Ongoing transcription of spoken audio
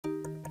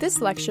This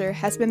lecture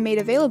has been made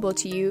available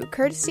to you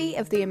courtesy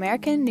of the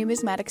American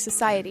Numismatic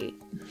Society.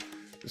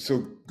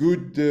 So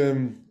good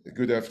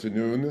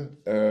afternoon.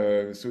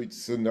 So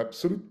it's an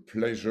absolute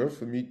pleasure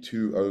for me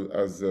to,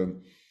 as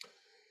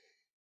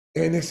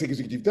NS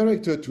Executive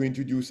Director, to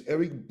introduce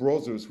Eric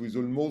Brothers, who is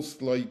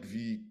almost like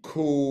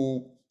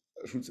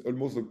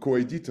almost a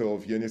co-editor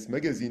of the NS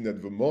magazine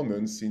at the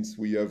moment, since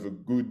we have a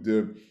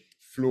good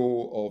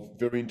flow of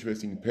very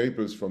interesting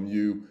papers from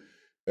you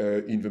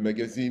in the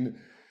magazine.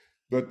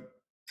 But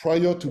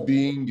prior to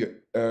being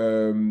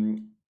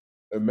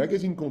a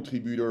magazine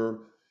contributor,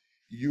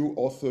 you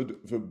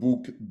authored the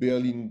book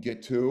Berlin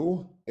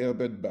Ghetto,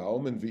 Herbert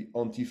Baum and the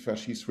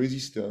Anti-Fascist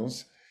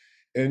Resistance.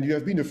 And you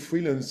have been a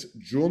freelance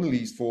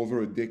journalist for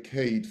over a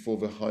decade for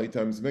the High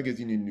Times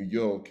magazine in New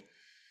York.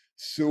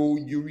 So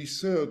you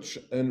research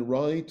and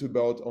write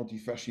about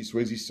anti-fascist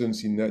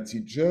resistance in Nazi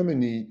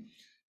Germany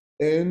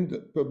and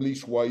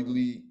publish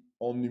widely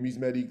on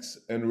numismatics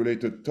and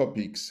related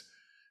topics.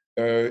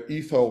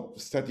 If our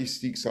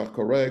statistics are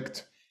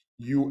correct,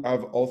 you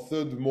have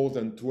authored more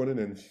than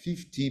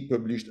 250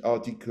 published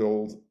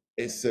articles,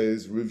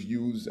 essays,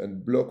 reviews,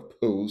 and blog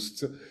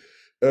posts,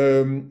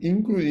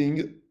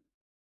 including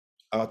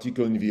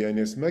articles in the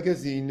NS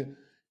magazine,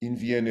 in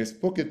the NS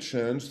Pocket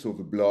Change, so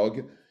the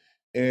blog,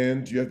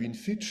 and you have been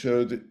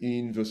featured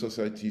in the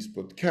Society's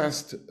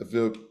podcast,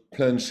 The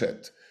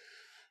Planchette.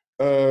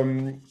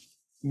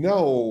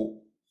 Now,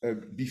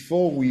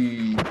 before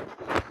we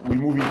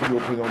move into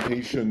a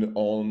presentation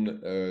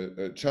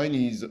on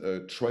Chinese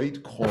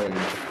trade coins,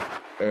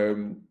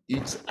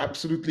 it's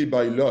absolutely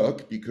by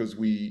luck, because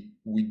we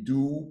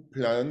do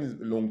plan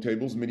long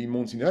tables many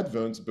months in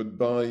advance, but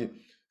by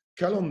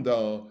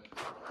calendar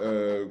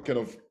kind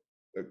of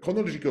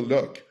chronological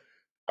luck,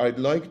 I'd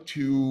like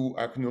to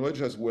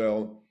acknowledge as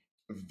well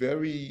a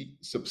very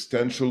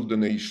substantial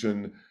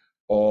donation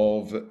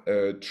of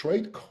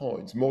trade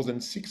coins, more than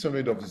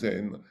 600 of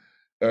them,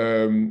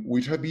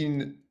 which have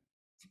been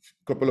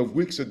a couple of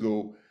weeks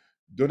ago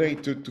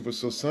donated to the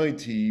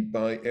Society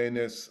by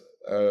NS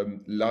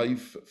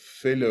Life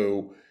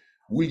Fellow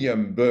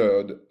William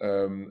Bird.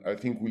 I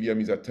think William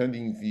is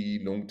attending the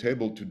long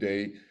table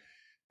today.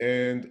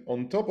 And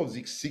on top of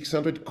these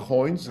 600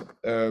 coins,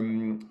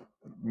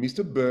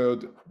 Mr.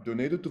 Bird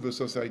donated to the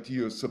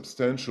Society a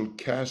substantial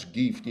cash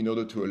gift in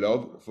order to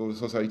allow for the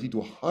Society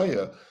to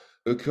hire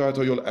a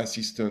curatorial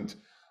assistant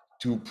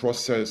to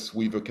process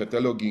with the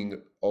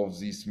cataloging of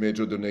this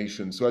major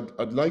donation. So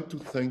I'd like to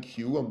thank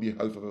you on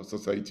behalf of our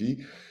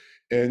Society,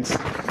 and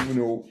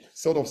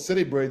sort of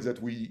celebrate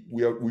that we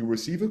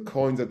receive a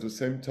coin, at the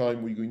same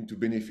time we're going to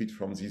benefit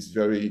from this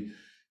very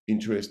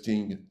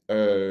interesting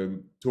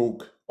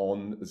talk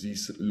on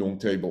this long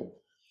table.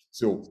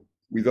 So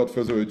without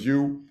further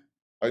ado,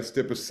 I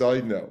step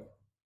aside now.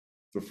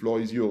 The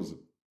floor is yours.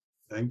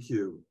 Thank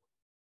you.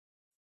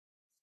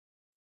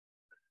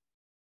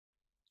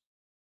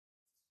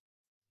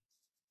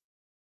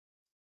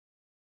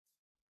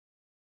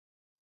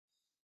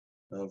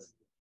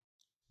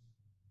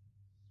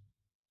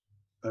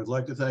 I'd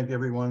like to thank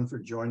everyone for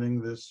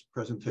joining this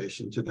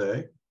presentation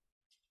today.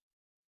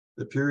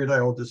 The period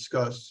I will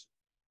discuss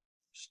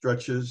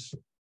stretches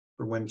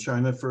from when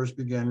China first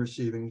began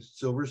receiving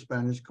silver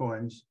Spanish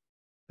coins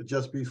to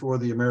just before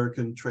the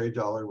American trade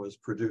dollar was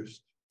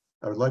produced.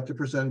 I would like to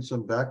present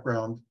some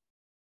background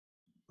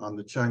on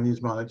the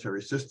Chinese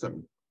monetary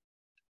system.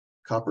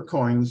 Copper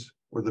coins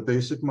were the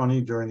basic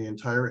money during the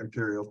entire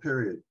imperial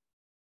period.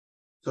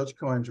 Such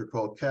coins were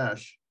called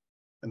cash,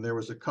 and there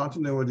was a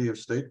continuity of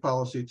state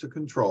policy to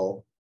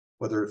control,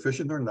 whether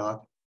efficient or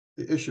not,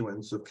 the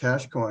issuance of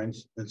cash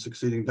coins in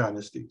succeeding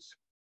dynasties.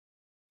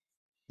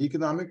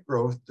 Economic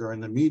growth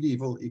during the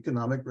medieval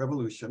economic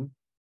revolution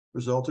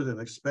resulted in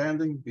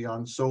expanding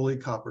beyond solely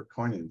copper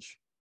coinage.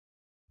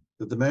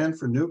 The demand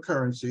for new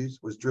currencies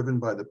was driven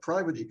by the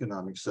private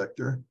economic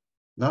sector,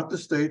 not the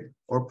state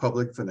or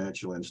public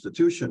financial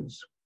institutions.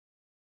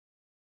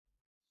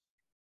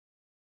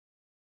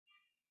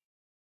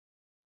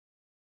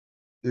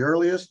 The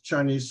earliest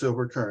Chinese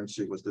silver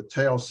currency was the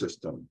tael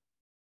system.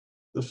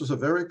 This was a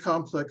very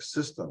complex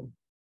system.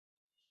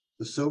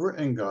 The silver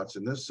ingots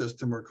in this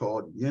system were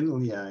called yin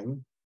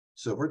liang,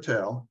 silver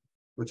tael,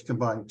 which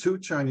combined two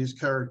Chinese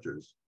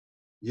characters,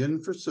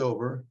 yin for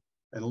silver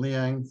and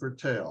liang for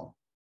tael.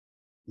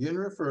 Yin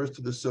refers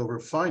to the silver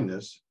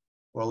fineness,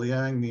 while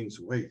liang means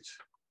weight.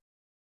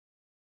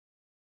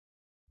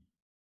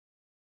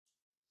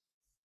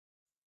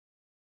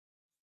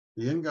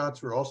 The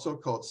ingots were also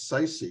called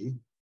saisi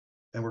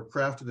and were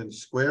crafted in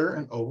square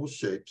and oval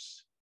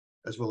shapes,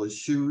 as well as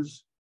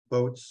shoes,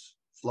 boats,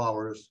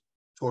 flowers,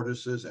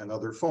 tortoises, and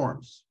other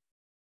forms.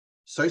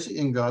 Saisi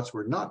ingots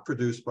were not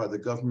produced by the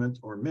government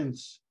or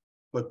mints,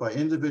 but by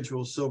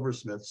individual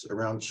silversmiths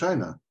around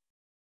China.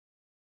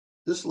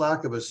 This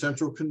lack of a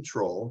central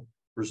control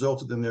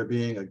resulted in there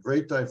being a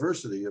great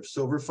diversity of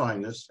silver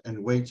fineness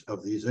and weight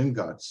of these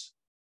ingots.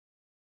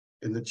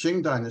 In the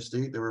Qing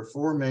dynasty, there were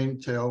four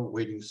main tael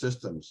weighting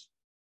systems: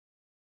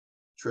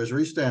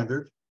 Treasury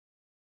Standard,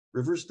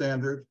 River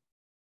Standard,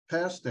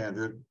 pass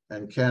standard,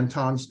 and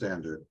Canton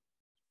standard.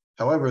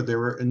 However, there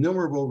were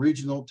innumerable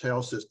regional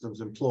tael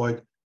systems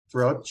employed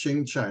throughout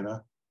Qing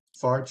China,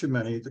 far too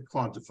many to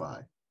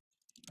quantify.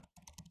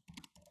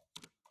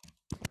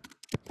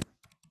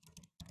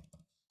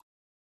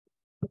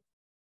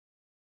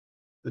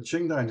 The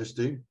Qing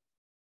dynasty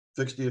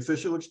fixed the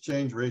official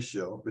exchange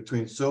ratio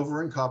between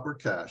silver and copper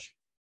cash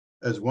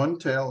as one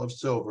tael of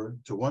silver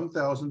to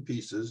 1,000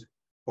 pieces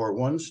or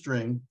one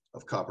string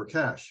of copper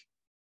cash.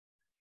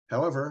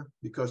 However,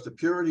 because the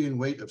purity and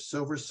weight of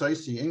silver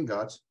seice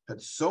ingots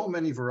had so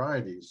many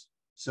varieties,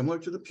 similar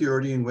to the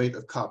purity and weight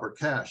of copper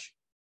cash,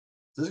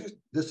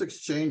 this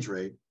exchange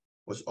rate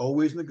was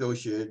always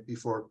negotiated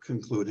before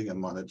concluding a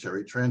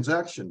monetary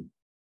transaction.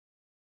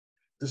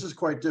 This is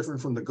quite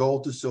different from the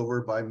gold to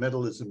silver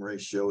bimetallism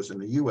ratios in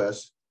the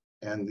US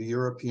and the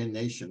European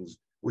nations,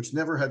 which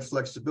never had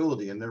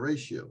flexibility in their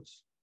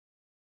ratios.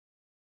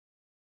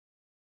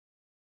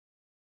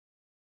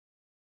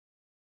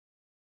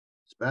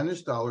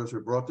 Spanish dollars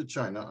were brought to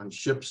China on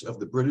ships of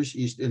the British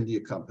East India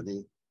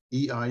Company,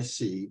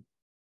 EIC.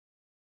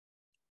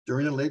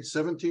 During the late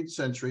 17th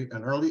century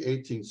and early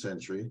 18th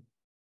century,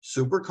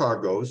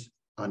 supercargoes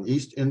on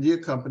East India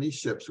Company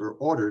ships were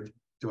ordered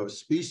to have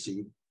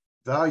specie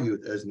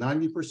valued as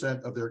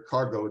 90% of their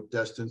cargo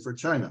destined for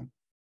China.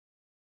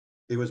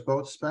 It was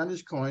both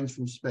Spanish coins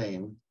from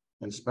Spain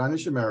and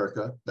Spanish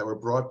America that were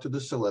brought to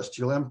the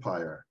Celestial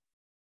Empire.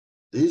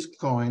 These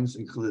coins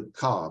included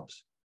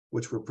cobs,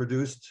 which were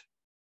produced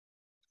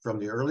from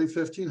the early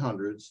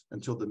 1500s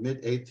until the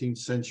mid-18th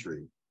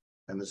century,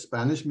 and the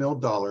Spanish mill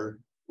dollar,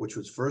 which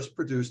was first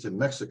produced in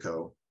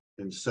Mexico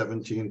in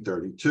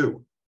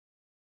 1732.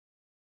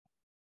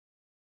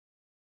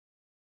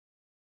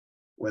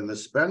 When the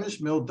Spanish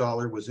mill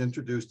dollar was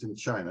introduced in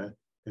China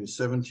in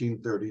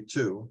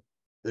 1732,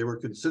 they were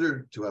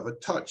considered to have a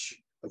touch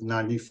of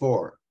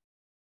 94.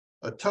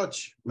 A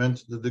touch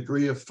meant the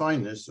degree of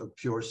fineness of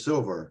pure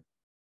silver.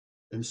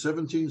 In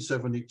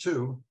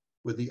 1772,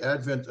 with the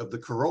advent of the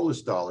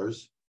Carolus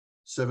dollars,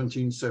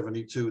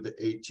 1772 to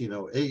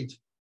 1808,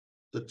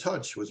 the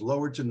touch was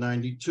lowered to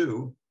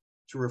 92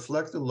 to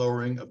reflect the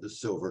lowering of the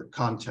silver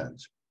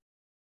content.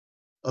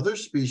 Other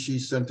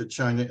species sent to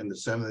China in the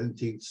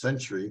 17th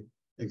century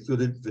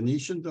included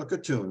Venetian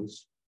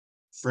ducatoons,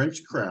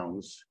 French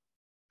crowns,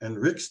 and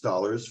Rix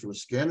dollars from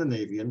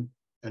Scandinavian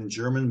and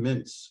German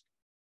mints.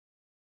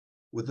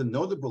 With the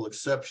notable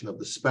exception of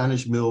the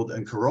Spanish milled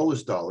and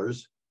Carolus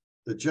dollars,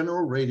 the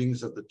general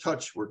ratings of the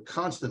touch were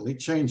constantly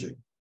changing.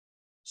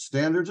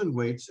 Standards and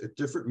weights at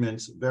different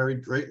mints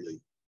varied greatly.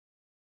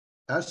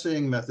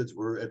 Assaying methods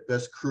were at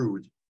best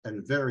crude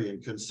and very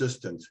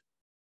inconsistent.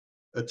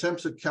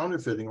 Attempts at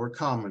counterfeiting were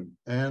common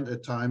and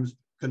at times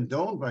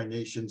condoned by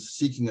nations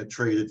seeking a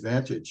trade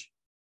advantage.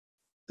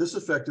 This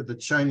affected the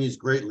Chinese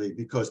greatly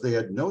because they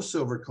had no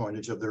silver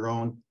coinage of their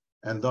own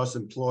and thus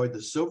employed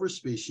the silver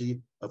specie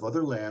of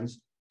other lands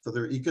for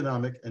their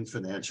economic and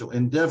financial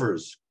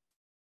endeavors.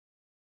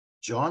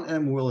 John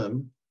M.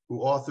 William, who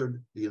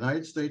authored the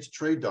United States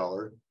Trade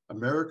Dollar,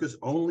 America's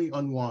only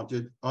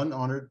unwanted,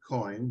 unhonored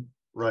coin,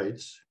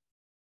 writes,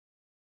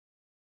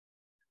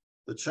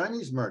 "The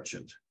Chinese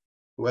merchant,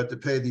 who had to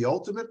pay the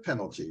ultimate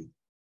penalty,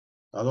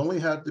 not only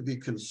had to be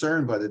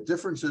concerned by the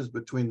differences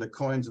between the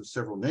coins of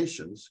several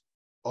nations,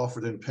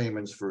 offered in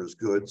payments for his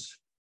goods,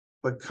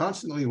 but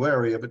constantly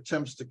wary of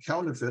attempts to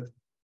counterfeit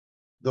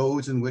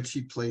those in which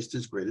he placed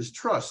his greatest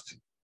trust.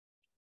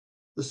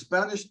 The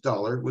Spanish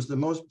dollar was the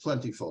most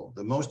plentiful,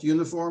 the most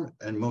uniform,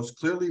 and most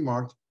clearly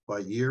marked by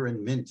year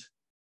and mint.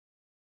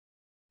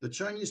 The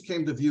Chinese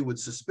came to view with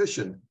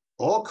suspicion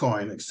all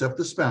coin except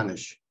the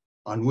Spanish,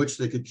 on which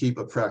they could keep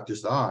a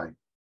practiced eye.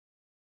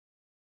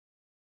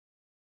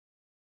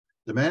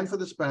 Demand for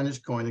the Spanish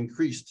coin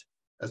increased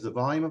as the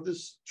volume of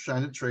this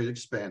China trade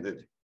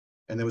expanded,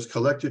 and it was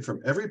collected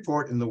from every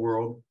port in the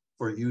world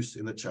for use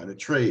in the China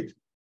trade.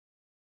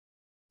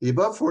 The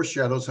above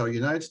foreshadows how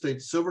United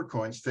States silver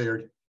coins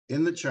fared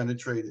in the China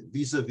trade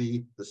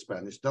vis-a-vis the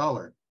Spanish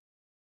dollar.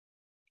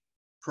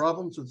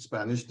 Problems with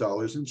Spanish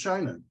dollars in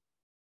China.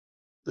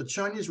 The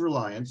Chinese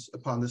reliance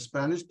upon the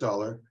Spanish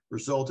dollar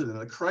resulted in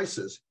a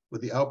crisis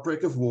with the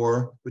outbreak of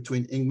war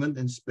between England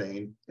and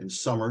Spain in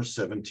summer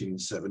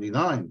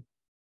 1779.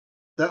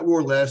 That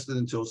war lasted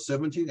until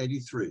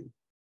 1783.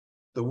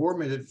 The war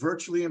made it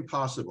virtually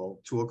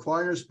impossible to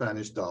acquire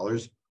Spanish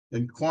dollars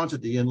in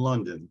quantity in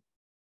London.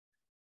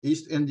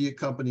 East India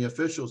Company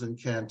officials in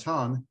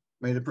Canton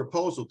made a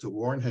proposal to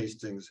Warren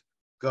Hastings,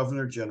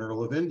 Governor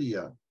General of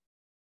India.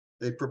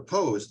 They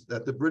proposed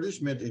that the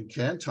British mint in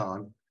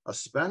Canton a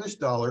Spanish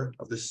dollar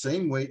of the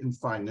same weight and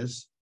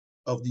fineness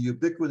of the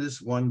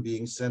ubiquitous one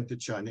being sent to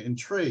China in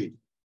trade.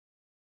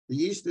 The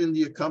East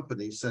India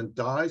Company sent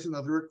dies and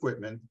other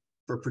equipment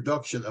for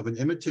production of an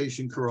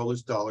imitation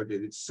Carolus dollar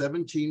dated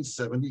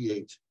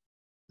 1778,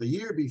 the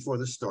year before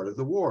the start of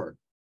the war.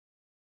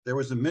 There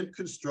was a mint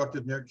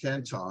constructed near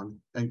Canton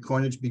and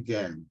coinage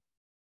began.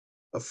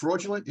 A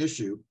fraudulent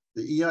issue,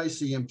 the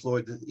EIC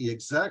employed the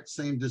exact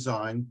same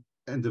design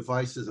and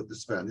devices of the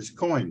Spanish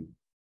coin.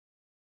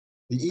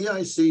 The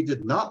EIC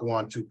did not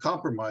want to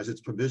compromise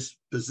its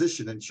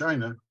position in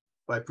China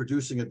by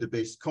producing a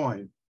debased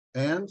coin,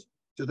 and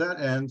to that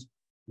end,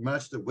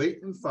 matched the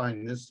weight and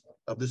fineness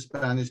of the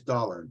Spanish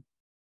dollar.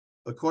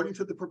 According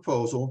to the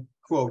proposal,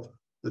 quote,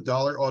 the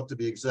dollar ought to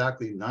be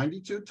exactly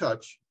 92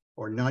 touch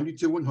or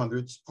 92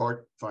 100ths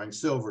part fine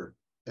silver,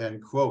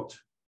 end quote.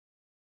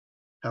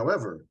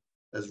 However,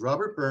 as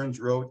Robert Burns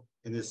wrote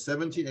in his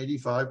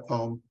 1785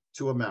 poem,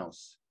 To a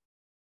Mouse,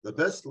 the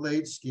best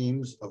laid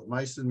schemes of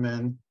mice and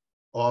men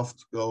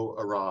oft go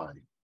awry.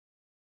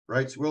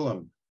 Writes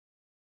Willem,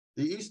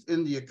 the East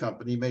India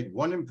Company made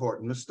one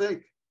important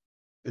mistake.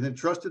 It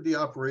entrusted the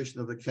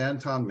operation of the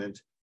Canton Mint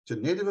to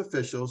native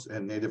officials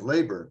and native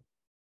labor.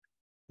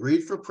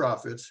 Greed for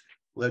profits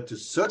led to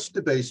such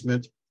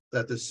debasement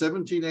that the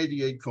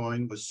 1788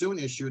 coin was soon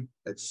issued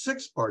at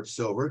 6 parts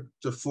silver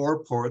to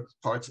 4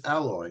 parts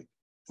alloy,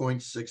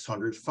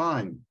 0.600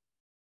 fine.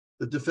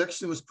 The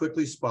defection was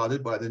quickly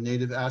spotted by the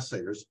native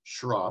assayers,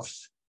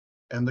 schroffs,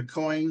 and the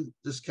coin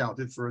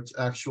discounted for its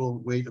actual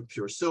weight of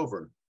pure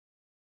silver.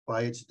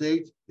 By its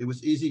date, it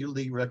was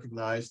easily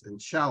recognized and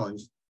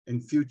challenged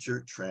in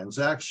future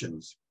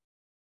transactions.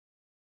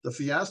 The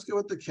fiasco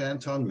at the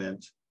Canton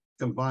Mint,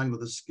 combined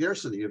with a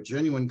scarcity of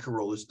genuine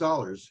Carolus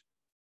dollars,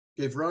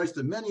 gave rise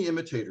to many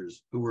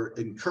imitators who were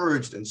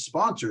encouraged and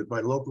sponsored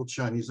by local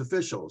Chinese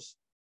officials.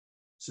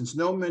 Since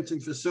no minting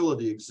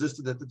facility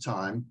existed at the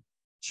time,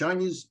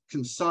 Chinese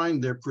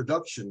consigned their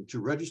production to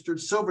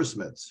registered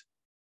silversmiths,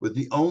 with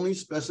the only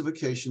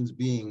specifications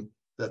being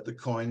that the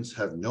coins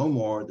have no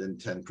more than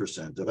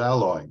 10% of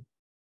alloy.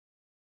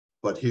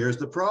 But here's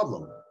the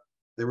problem.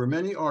 There were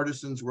many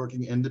artisans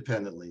working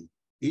independently,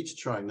 each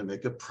trying to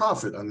make a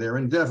profit on their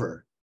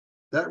endeavor.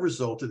 That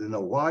resulted in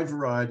a wide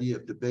variety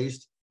of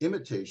debased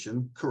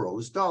imitation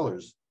Carolus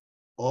dollars,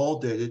 all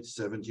dated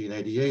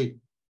 1788,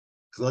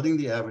 flooding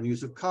the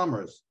avenues of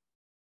commerce,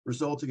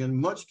 resulting in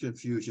much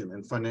confusion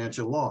and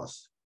financial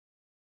loss.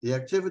 The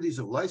activities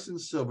of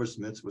licensed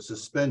silversmiths were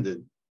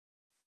suspended.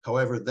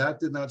 However,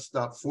 that did not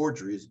stop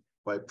forgeries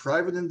by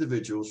private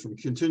individuals from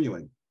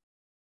continuing.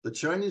 The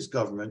Chinese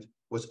government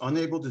was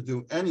unable to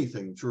do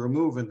anything to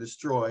remove and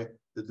destroy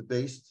the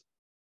debased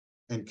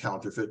and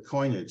counterfeit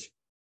coinage.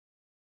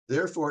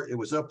 Therefore, it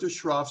was up to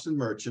schroffs and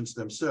merchants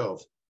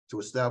themselves to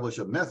establish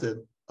a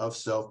method of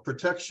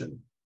self-protection.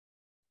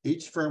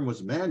 Each firm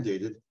was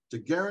mandated to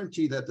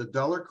guarantee that the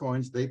dollar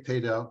coins they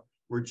paid out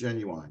were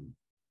genuine.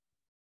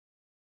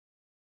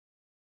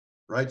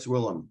 Writes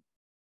Willem,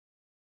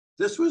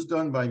 this was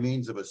done by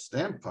means of a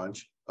stamp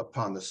punch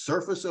upon the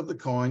surface of the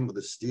coin with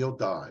a steel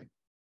die.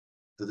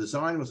 The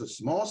design was a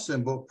small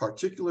symbol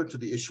particular to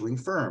the issuing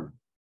firm.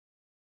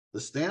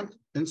 The stamped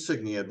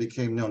insignia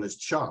became known as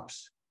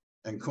chops,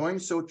 and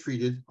coins so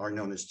treated are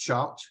known as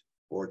chopped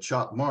or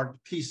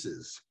chop-marked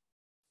pieces.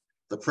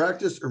 The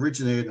practice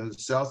originated in the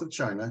south of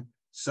China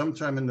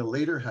sometime in the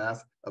later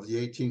half of the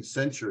 18th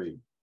century.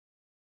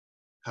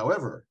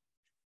 However,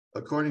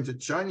 according to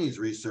Chinese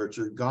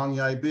researcher Gong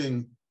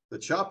Yaibing, the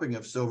chopping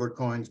of silver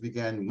coins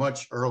began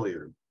much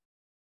earlier.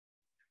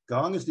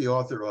 Gong is the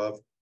author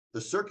of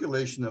The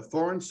Circulation of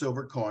Foreign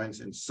Silver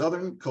Coins in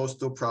Southern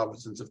Coastal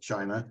Provinces of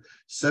China,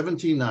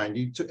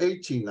 1790 to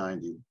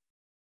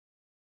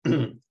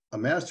 1890. A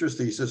master's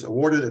thesis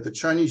awarded at the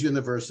Chinese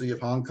University of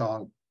Hong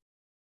Kong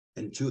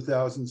in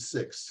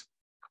 2006.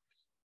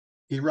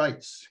 He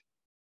writes,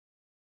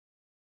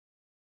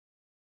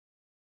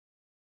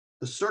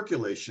 the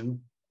circulation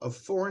of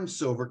foreign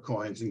silver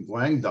coins in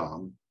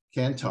Guangdong,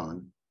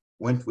 Canton,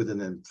 went with an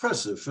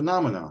impressive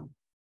phenomenon,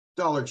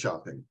 dollar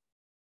chopping.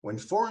 When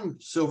foreign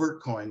silver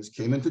coins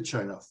came into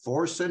China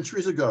 4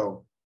 centuries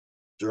ago,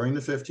 during the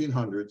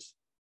 1500s,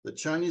 the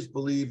Chinese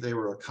believed they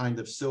were a kind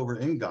of silver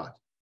ingot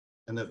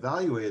and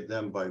evaluated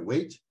them by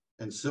weight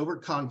and silver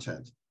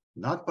content,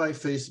 not by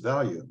face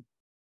value.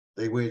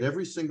 They weighed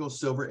every single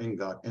silver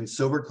ingot and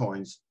silver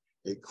coins,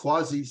 a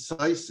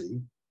quasi-syce,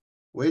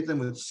 weighed them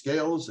with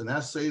scales and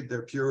assayed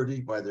their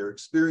purity by their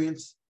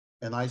experience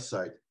and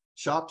eyesight,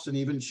 chops and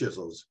even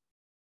chisels.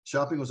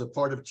 Chopping was a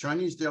part of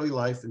Chinese daily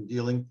life in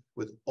dealing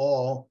with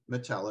all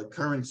metallic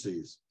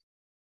currencies.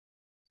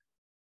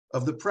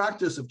 Of the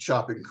practice of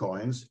chopping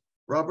coins,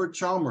 Robert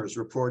Chalmers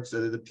reports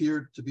that it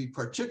appeared to be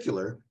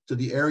particular to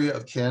the area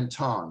of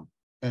Canton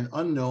and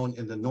unknown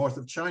in the north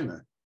of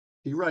China.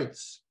 He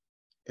writes,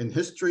 in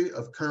History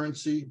of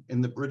Currency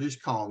in the British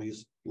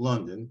Colonies,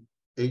 London,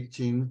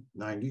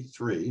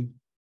 1893,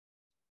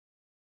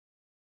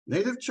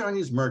 native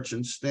Chinese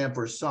merchants stamp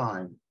or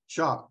sign,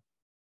 chop,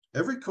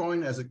 every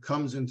coin as it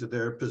comes into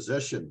their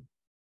possession.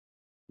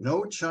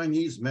 No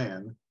Chinese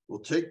man will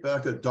take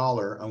back a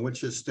dollar on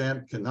which his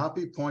stamp cannot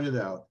be pointed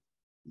out,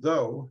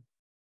 though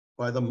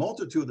by the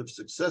multitude of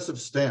successive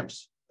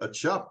stamps, a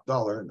chopped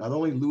dollar not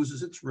only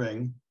loses its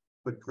ring,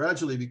 but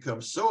gradually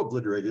becomes so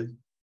obliterated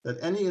that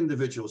any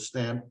individual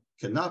stamp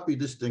cannot be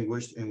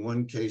distinguished in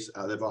one case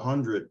out of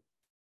 100.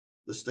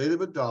 The state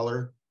of a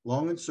dollar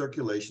long in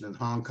circulation in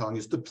Hong Kong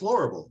is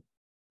deplorable,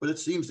 but it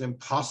seems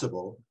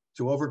impossible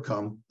to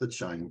overcome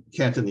the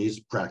Cantonese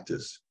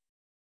practice.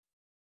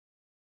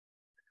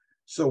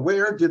 So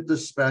where did the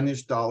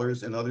Spanish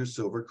dollars and other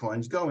silver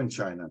coins go in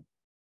China?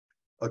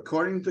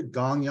 According to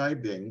Gong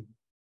Yaibing,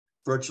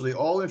 virtually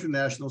all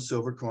international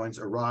silver coins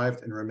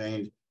arrived and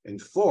remained in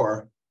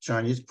 4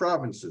 Chinese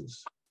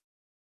provinces: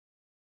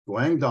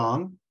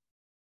 Guangdong,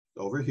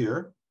 over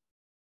here;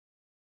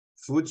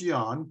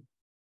 Fujian,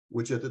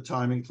 which at the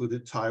time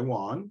included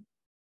Taiwan;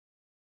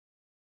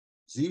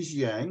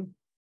 Zhejiang;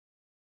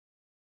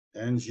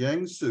 and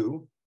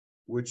Jiangsu,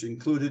 which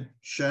included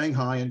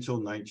Shanghai until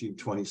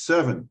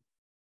 1927.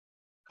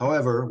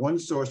 However, one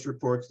source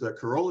reports that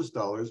Carolus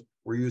dollars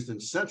were used in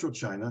central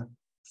China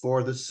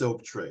for the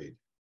silk trade.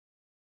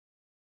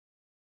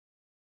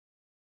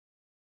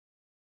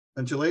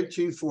 Until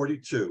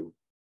 1842,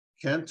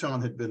 Canton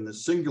had been the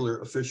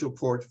singular official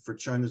port for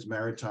China's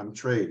maritime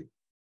trade.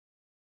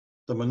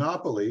 The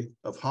monopoly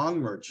of Han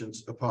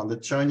merchants upon the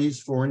Chinese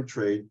foreign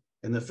trade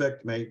in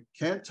effect made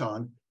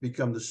Canton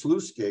become the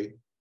sluice gate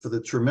for the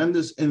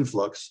tremendous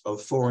influx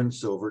of foreign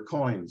silver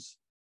coins,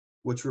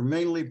 which were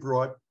mainly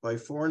brought by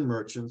foreign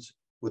merchants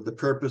with the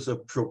purpose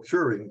of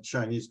procuring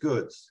Chinese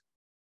goods.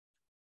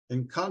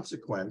 In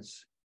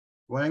consequence,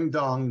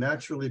 Guangdong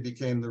naturally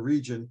became the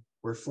region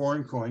where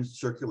foreign coins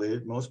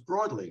circulated most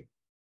broadly.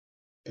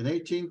 In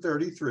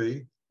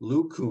 1833,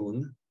 Lu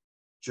Kun,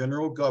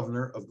 general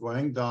governor of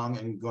Guangdong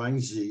and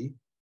Guangxi,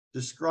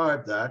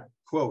 described that,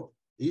 quote,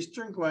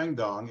 "Eastern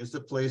Guangdong is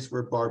the place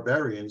where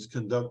barbarians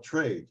conduct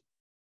trade.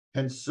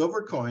 Hence,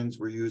 silver coins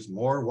were used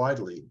more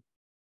widely.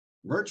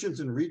 Merchants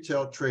and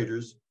retail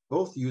traders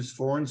both use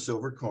foreign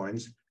silver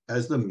coins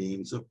as the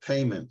means of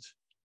payment."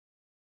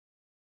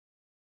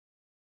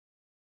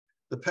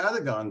 The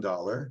Patagon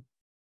dollar,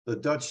 the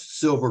Dutch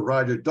silver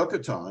rider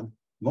ducaton,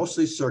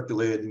 mostly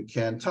circulated in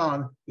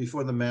Canton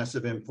before the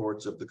massive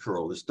imports of the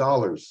Carolus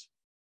dollars.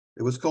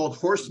 It was called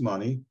horse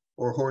money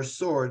or horse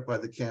sword by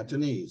the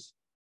Cantonese.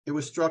 It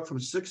was struck from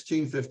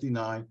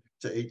 1659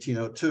 to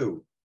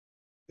 1802.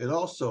 It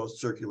also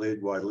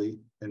circulated widely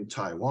in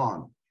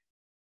Taiwan.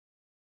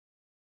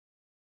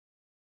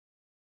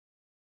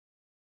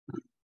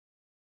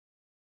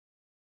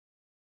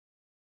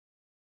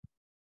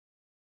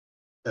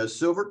 As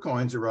silver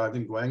coins arrived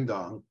in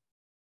Guangdong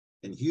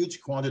in huge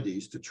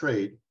quantities to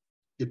trade,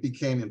 it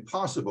became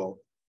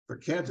impossible for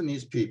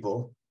Cantonese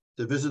people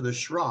to visit a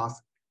shroff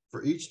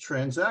for each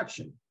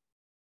transaction.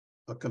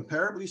 A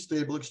comparably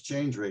stable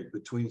exchange rate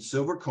between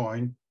silver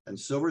coin and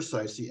silver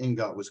sicey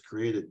ingot was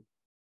created.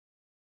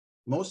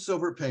 Most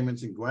silver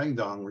payments in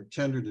Guangdong were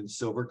tendered in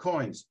silver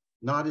coins,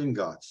 not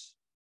ingots.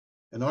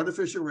 An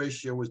artificial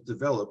ratio was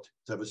developed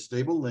to have a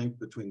stable link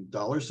between the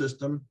dollar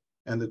system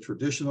and the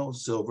traditional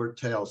silver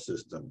tael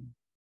system.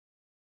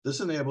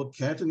 This enabled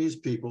Cantonese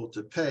people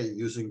to pay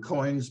using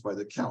coins by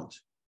the count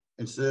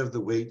instead of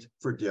the weight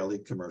for daily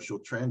commercial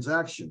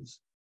transactions.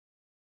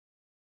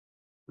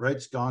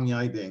 Writes Gong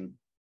Yaibing,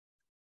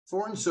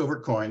 foreign silver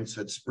coins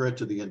had spread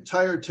to the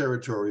entire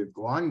territory of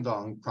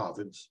Guangdong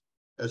province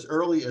as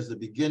early as the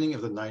beginning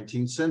of the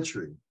 19th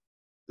century.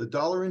 The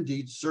dollar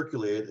indeed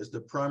circulated as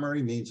the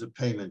primary means of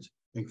payment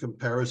in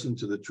comparison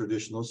to the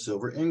traditional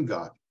silver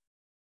ingot.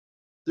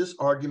 This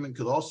argument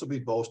could also be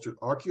bolstered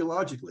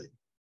archaeologically.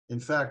 In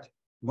fact,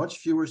 much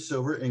fewer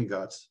silver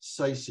ingots,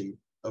 sicey,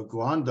 of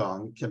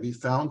Guangdong can be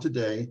found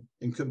today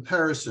in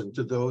comparison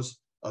to those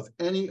of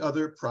any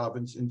other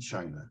province in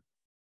China.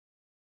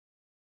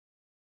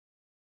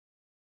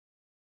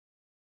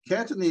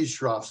 Cantonese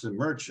shroffs and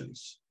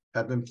merchants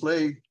have been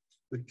plagued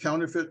with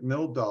counterfeit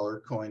milled dollar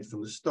coins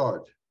from the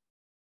start.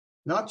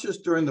 Not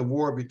just during the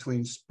war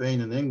between Spain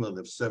and England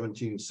of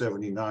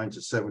 1779 to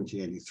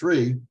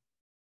 1783,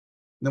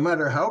 no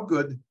matter how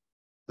good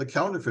the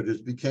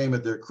counterfeiters became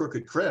at their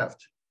crooked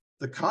craft,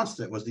 the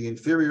constant was the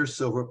inferior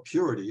silver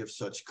purity of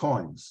such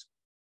coins.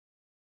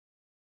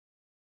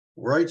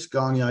 Writes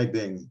Gong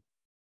Yaibing,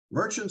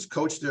 merchants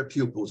coach their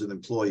pupils and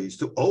employees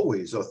to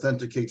always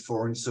authenticate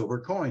foreign silver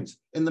coins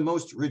in the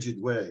most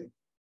rigid way.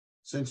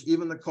 Since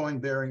even the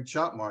coin-bearing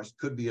chopmarks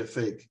could be a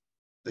fake,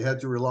 they had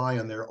to rely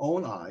on their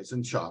own eyes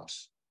and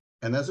chops.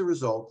 And as a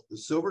result, the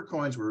silver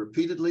coins were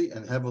repeatedly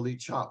and heavily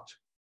chopped.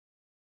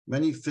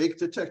 Many fake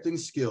detecting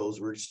skills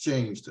were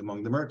exchanged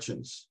among the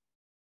merchants,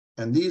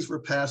 and these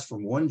were passed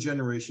from one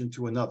generation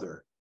to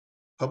another.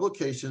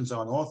 Publications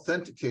on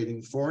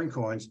authenticating foreign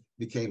coins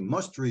became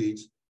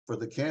must-reads for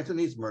the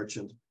Cantonese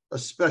merchant,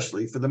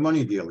 especially for the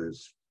money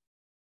dealers.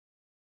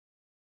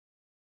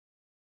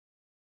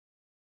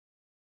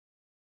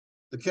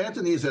 The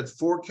Cantonese had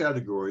 4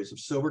 categories of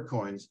silver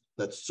coins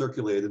that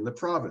circulated in the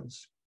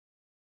province.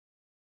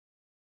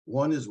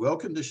 One is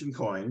well-conditioned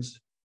coins,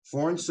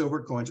 foreign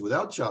silver coins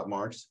without chop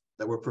marks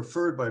that were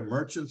preferred by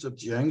merchants of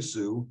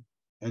Jiangsu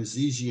and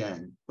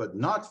Zhejiang, but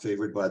not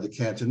favored by the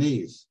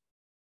Cantonese.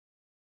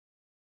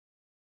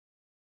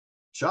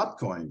 Chopped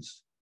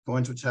coins,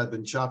 coins which had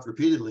been chopped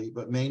repeatedly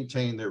but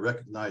maintained their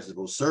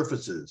recognizable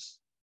surfaces.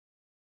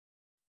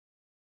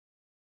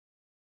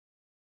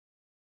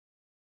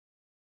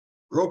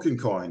 Broken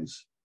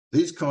coins,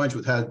 these coins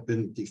which had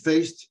been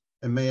defaced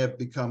and may have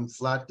become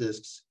flat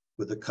discs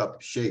with a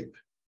cup shape.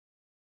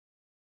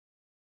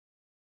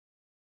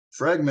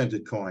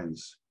 Fragmented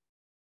coins,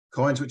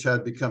 coins which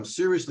had become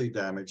seriously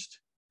damaged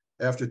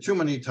after too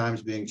many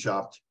times being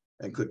chopped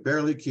and could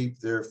barely keep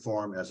their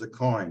form as a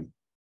coin.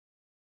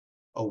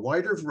 A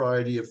wider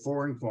variety of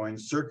foreign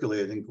coins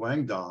circulated in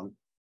Guangdong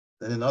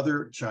than in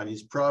other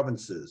Chinese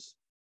provinces.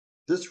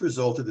 This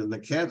resulted in the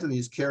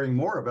Cantonese caring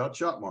more about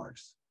chop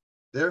marks.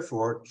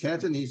 Therefore,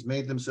 Cantonese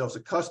made themselves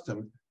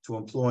accustomed to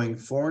employing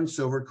foreign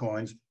silver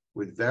coins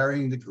with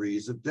varying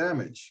degrees of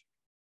damage.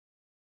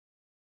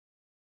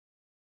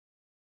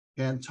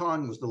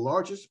 Canton was the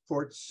largest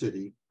port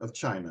city of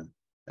China,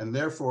 and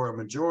therefore a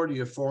majority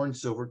of foreign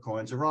silver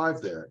coins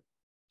arrived there.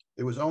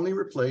 It was only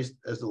replaced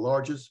as the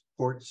largest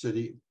port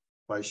city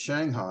by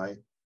Shanghai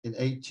in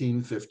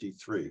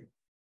 1853.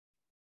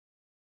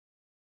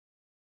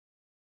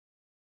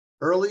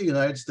 Early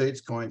United States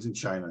coins in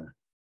China,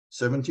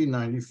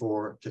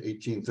 1794 to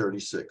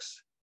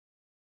 1836.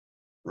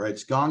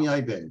 Writes Gang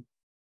Yaibing,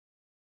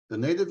 the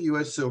native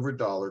US silver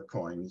dollar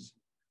coins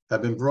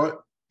have been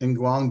brought in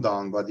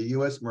Guangdong by the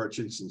US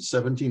merchants in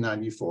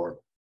 1794.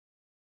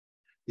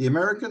 The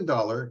American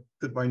dollar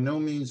could by no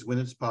means win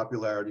its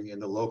popularity in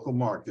the local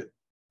market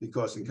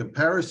because in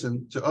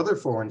comparison to other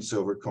foreign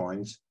silver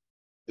coins,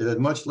 it had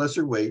much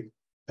lesser weight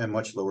and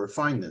much lower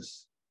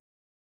fineness.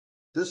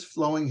 This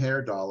flowing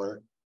hair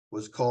dollar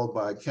was called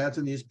by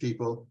Cantonese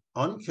people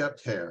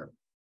unkept hair.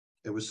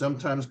 It was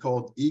sometimes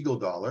called eagle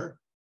dollar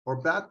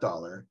or bat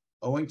dollar,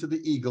 owing to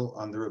the eagle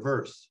on the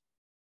reverse.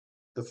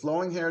 The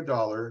flowing hair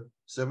dollar,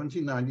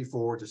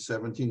 1794 to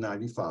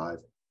 1795,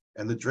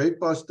 and the drape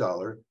bust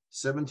dollar,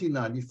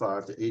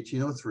 1795 to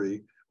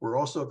 1803, were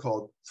also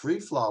called 3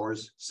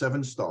 flowers,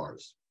 7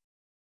 stars.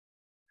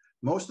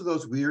 Most of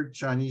those weird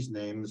Chinese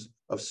names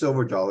of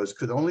silver dollars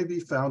could only be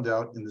found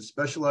out in the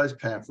specialized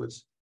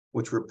pamphlets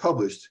which were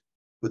published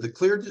with the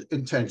clear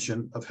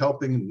intention of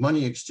helping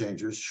money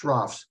exchangers,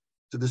 schroffs,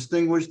 to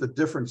distinguish the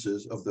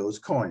differences of those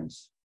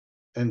coins.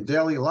 In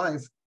daily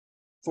life,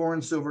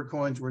 foreign silver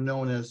coins were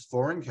known as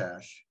foreign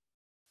cash,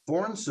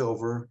 foreign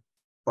silver,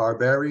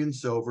 barbarian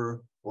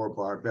silver, or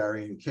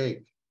barbarian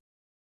cake.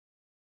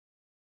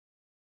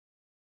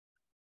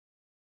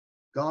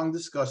 Gong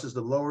discusses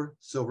the lower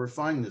silver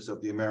fineness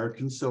of the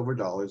American silver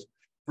dollars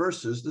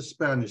versus the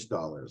Spanish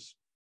dollars.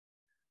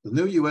 The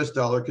new US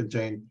dollar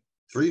contained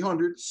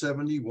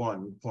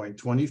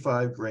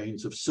 371.25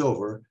 grains of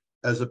silver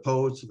as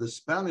opposed to the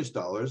Spanish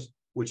dollars,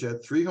 which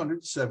had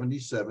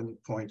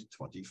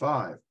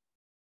 377.25.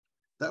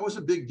 That was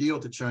a big deal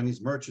to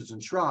Chinese merchants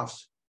and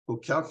schroffs who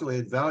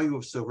calculated value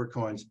of silver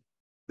coins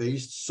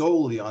based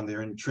solely on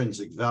their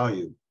intrinsic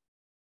value.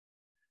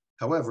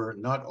 However,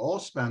 not all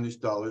Spanish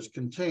dollars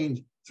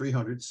contained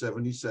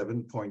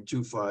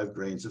 377.25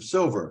 grains of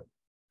silver.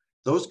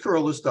 Those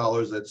curless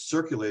dollars that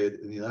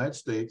circulated in the United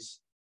States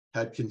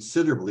had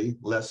considerably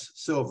less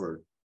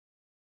silver.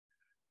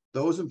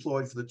 Those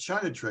employed for the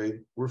China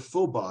trade were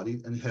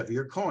full-bodied and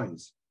heavier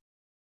coins.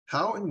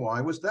 How and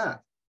why was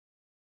that?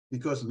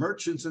 Because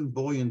merchants and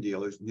bullion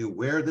dealers knew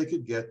where they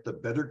could get the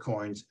better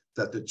coins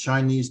that the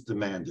Chinese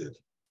demanded.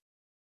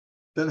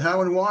 Then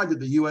how and why did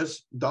the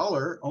US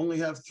dollar only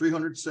have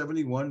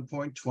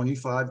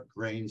 371.25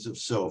 grains of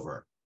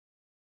silver?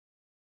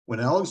 When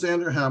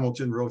Alexander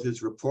Hamilton wrote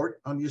his Report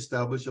on the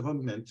Establishment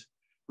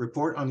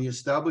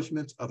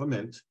of a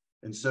Mint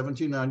in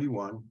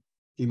 1791,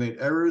 he made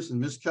errors and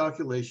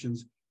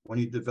miscalculations when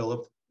he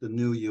developed the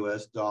new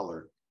US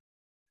dollar.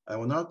 I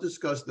will not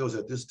discuss those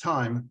at this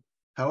time.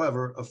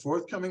 However, a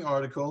forthcoming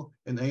article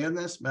in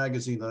ANS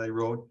magazine that I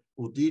wrote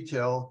will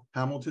detail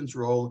Hamilton's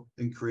role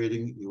in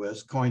creating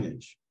US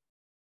coinage.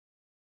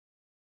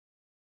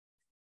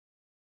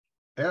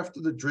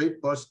 After the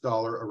drape bust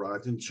dollar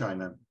arrived in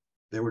China,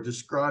 they were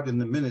described in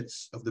the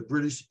minutes of the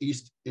British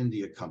East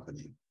India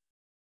Company.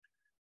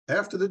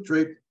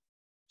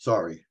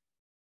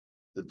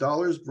 The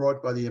dollars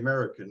brought by the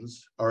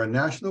Americans are a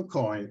national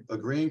coin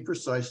agreeing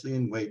precisely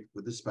in weight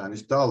with the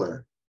Spanish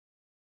dollar,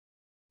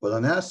 but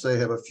on assay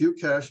have a few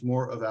cash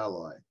more of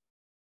ally.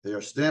 They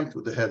are stamped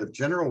with the head of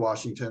General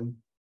Washington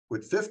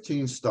with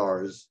 15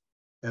 stars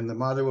and the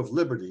motto of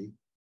liberty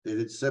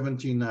dated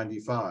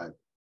 1795,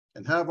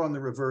 and have on the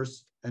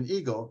reverse an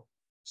eagle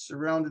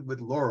surrounded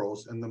with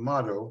laurels and the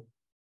motto,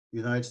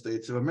 United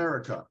States of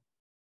America.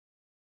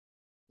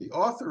 The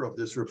author of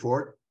this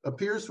report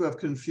appears to have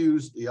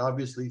confused the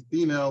obviously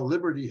female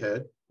liberty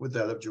head with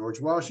that of George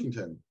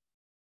Washington.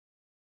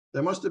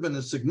 There must have been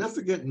a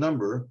significant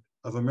number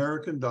of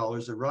American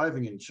dollars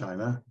arriving in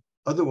China,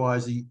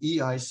 otherwise the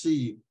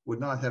EIC would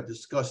not have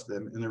discussed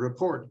them in the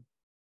report.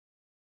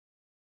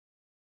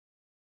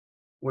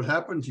 What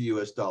happened to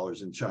US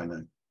dollars in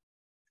China?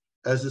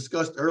 As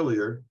discussed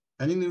earlier,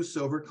 any new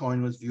silver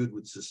coin was viewed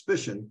with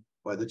suspicion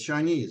by the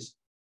Chinese,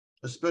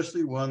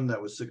 especially one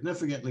that was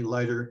significantly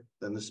lighter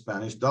than the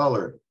Spanish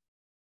dollar.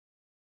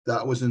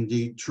 That was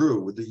indeed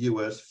true with the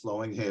US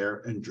flowing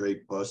hair and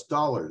drape bust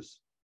dollars.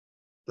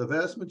 The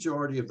vast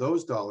majority of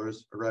those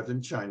dollars arrived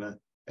in China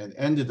and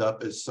ended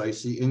up as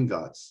sicey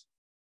ingots.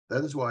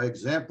 That is why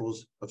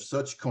examples of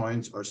such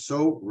coins are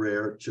so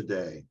rare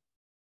today.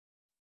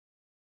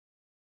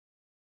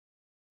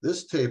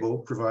 This table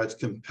provides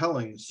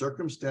compelling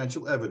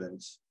circumstantial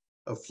evidence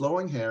of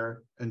flowing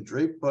hair and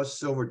draped bust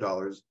silver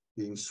dollars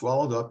being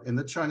swallowed up in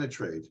the China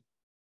trade.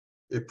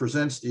 It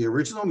presents the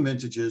original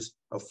mintages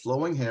of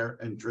flowing hair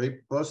and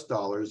draped bust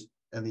dollars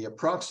and the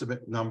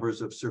approximate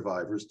numbers of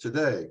survivors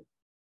today.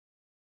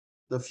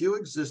 The few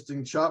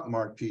existing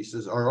chopmark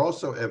pieces are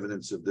also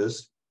evidence of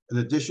this, in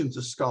addition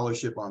to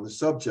scholarship on the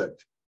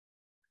subject.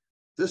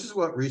 This is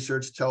what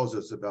research tells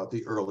us about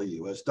the early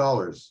US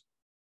dollars.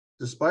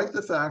 Despite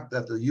the fact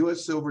that the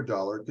US silver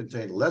dollar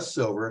contained less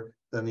silver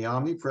than the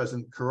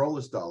omnipresent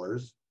Corollas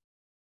dollars,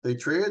 they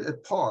traded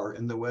at par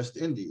in the West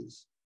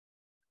Indies.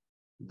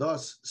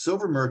 Thus,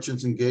 silver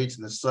merchants engaged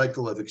in a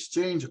cycle of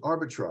exchange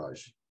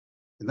arbitrage.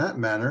 In that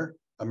manner,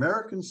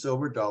 American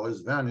silver dollars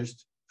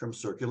vanished from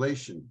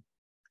circulation.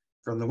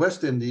 From the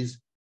West Indies,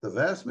 the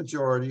vast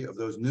majority of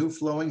those new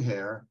flowing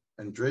hair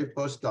and draped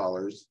bust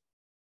dollars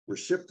were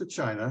shipped to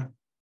China,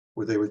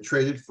 where they were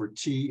traded for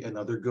tea and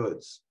other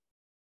goods.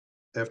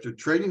 After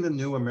trading the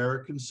new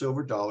American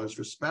silver dollars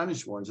for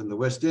Spanish ones in the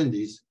West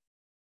Indies,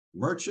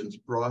 merchants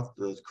brought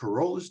the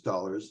Corollas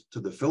dollars to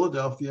the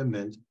Philadelphia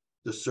Mint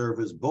to serve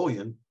as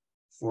bullion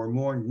for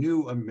more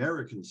new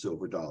American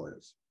silver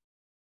dollars.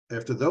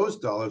 After those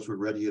dollars were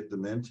ready at the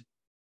mint,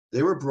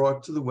 they were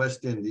brought to the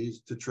West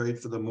Indies to trade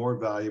for the more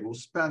valuable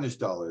Spanish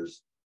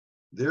dollars,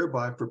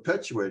 thereby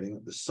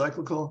perpetuating the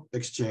cyclical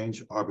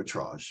exchange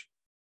arbitrage.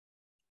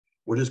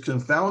 What is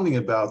confounding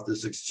about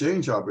this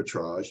exchange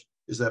arbitrage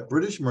is that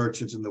British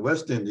merchants in the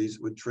West Indies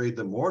would trade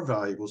the more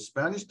valuable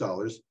Spanish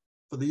dollars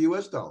for the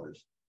US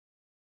dollars.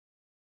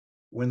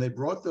 When they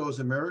brought those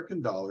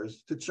American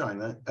dollars to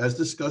China, as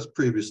discussed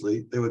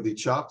previously, they would be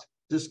chopped,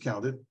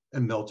 discounted,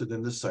 and melted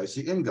into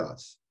sicey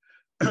ingots.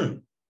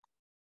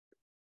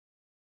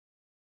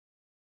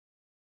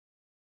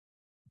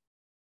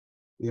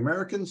 The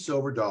American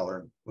silver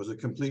dollar was a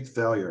complete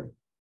failure.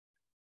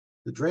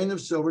 The drain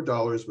of silver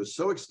dollars was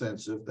so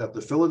extensive that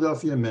the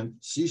Philadelphia Mint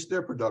ceased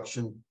their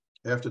production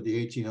after the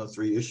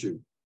 1803 issue.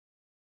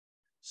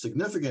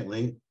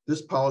 Significantly,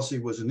 this policy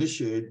was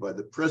initiated by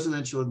the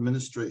presidential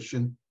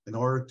administration in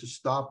order to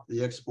stop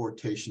the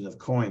exportation of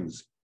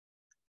coins.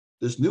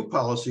 This new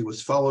policy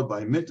was followed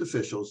by mint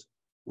officials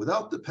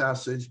without the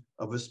passage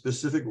of a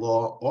specific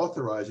law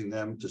authorizing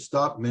them to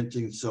stop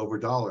minting silver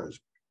dollars.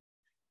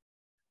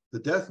 The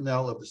death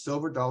knell of the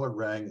silver dollar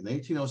rang in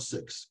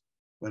 1806,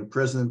 when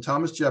President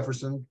Thomas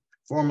Jefferson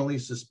formally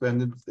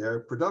suspended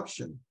their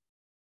production.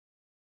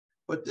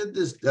 But did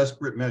this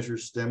desperate measure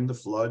stem the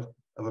flood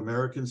of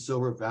American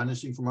silver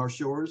vanishing from our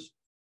shores?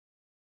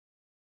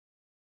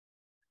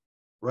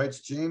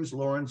 Writes James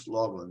Lawrence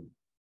Laughlin,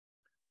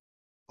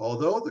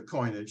 although the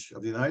coinage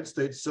of the United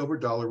States silver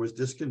dollar was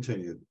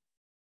discontinued,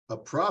 a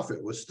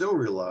profit was still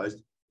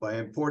realized by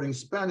importing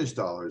Spanish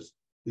dollars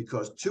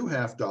because two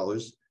half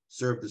dollars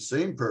served the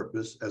same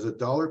purpose as a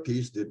dollar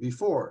piece did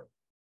before,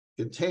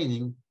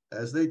 containing,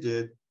 as they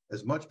did,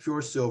 as much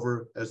pure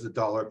silver as the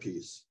dollar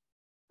piece.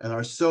 And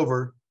our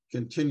silver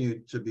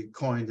continued to be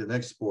coined and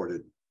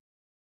exported.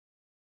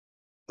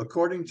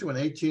 According to an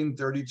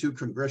 1832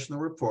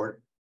 congressional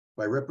report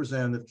by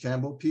Representative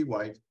Campbell P.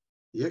 White,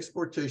 the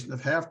exportation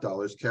of half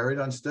dollars carried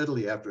on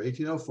steadily after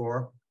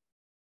 1804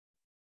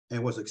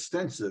 and was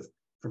extensive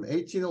from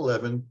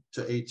 1811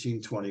 to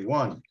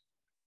 1821.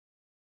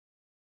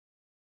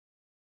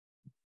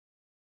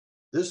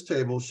 This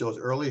table shows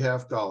early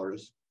half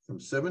dollars from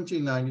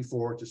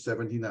 1794 to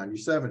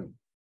 1797,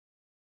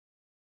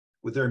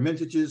 with their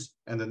mintages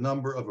and the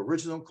number of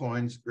original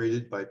coins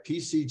graded by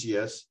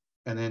PCGS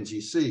and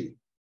NGC.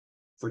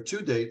 For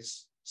two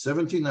dates,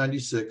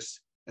 1796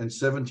 and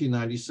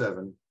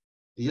 1797,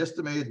 the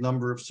estimated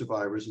number of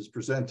survivors is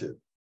presented.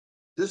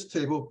 This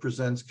table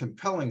presents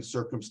compelling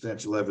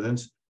circumstantial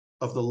evidence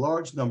of the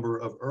large number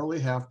of early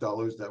half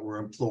dollars that were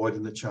employed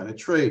in the China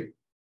trade,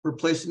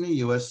 replacing the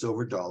US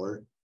silver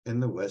dollar in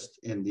the West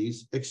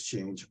Indies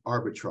exchange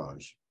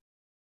arbitrage.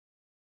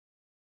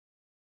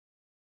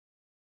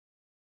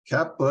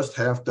 Cap bust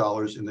half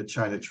dollars in the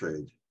China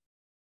trade.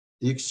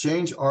 The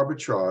exchange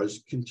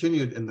arbitrage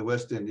continued in the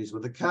West Indies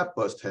with the cap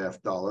bust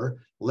half dollar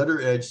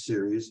letter edge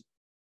series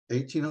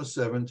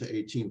 1807 to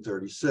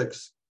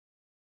 1836.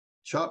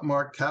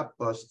 Chopmarked cap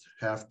bust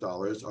half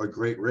dollars are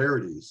great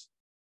rarities.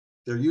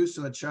 Their use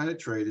in the China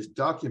trade is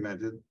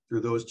documented through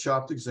those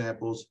chopped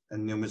examples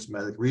and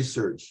numismatic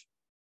research.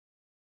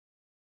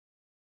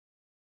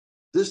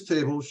 This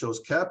table shows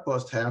cap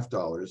bust half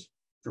dollars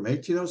from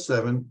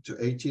 1807 to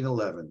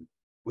 1811,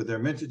 with their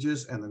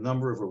mintages and the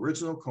number of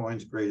original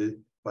coins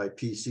graded by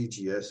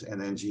PCGS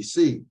and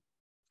NGC.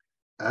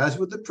 As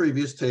with the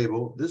previous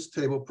table, this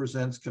table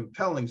presents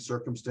compelling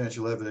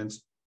circumstantial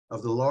evidence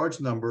of the large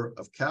number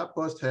of cap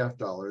bust half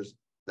dollars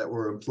that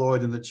were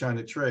employed in the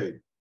China trade,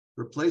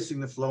 replacing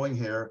the flowing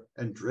hair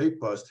and drape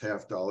bust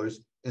half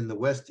dollars in the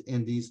West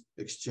Indies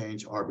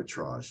exchange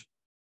arbitrage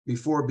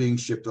before being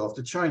shipped off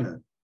to China.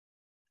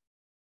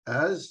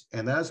 As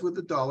with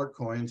the dollar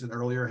coins and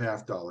earlier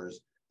half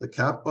dollars, the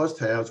cap bust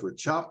halves were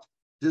chopped,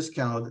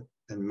 discounted,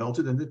 and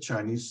melted into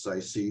Chinese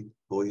sicey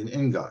bullion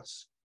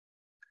ingots.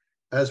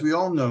 As we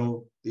all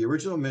know, the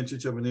original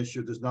mintage of an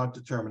issue does not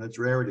determine its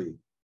rarity.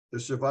 The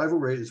survival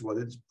rate is what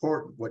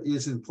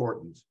is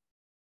important.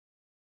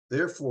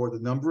 Therefore, the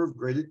number of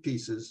graded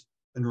pieces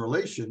in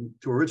relation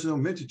to original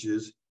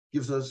mintages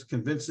gives us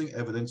convincing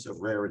evidence of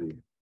rarity.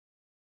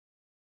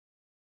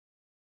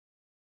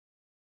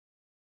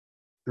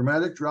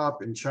 Dramatic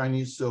drop in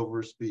Chinese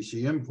silver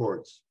specie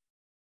imports.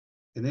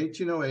 In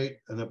 1808,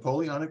 a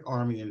Napoleonic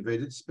army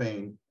invaded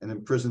Spain and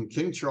imprisoned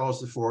King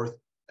Charles IV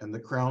and the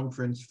Crown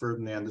Prince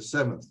Ferdinand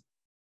VII.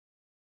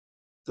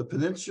 The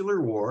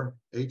Peninsular War,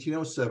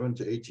 1807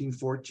 to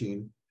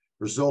 1814,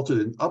 resulted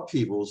in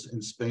upheavals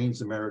in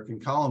Spain's American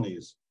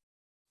colonies.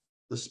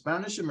 The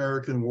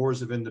Spanish-American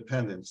Wars of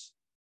Independence,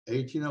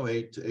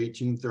 1808 to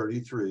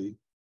 1833,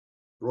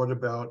 brought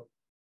about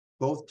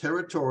both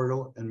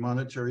territorial and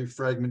monetary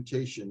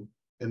fragmentation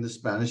in the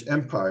Spanish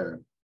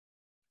Empire.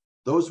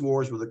 Those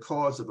wars were the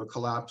cause of a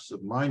collapse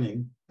of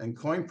mining and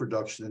coin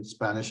production in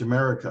Spanish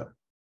America.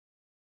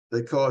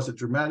 They caused a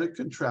dramatic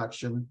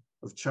contraction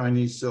of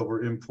Chinese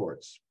silver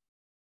imports.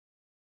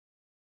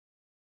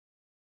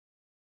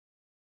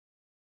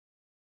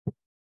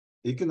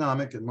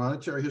 Economic and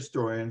monetary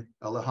historian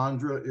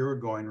Alejandra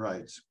Irigoyen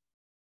writes,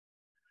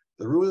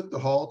 the root at the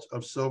halt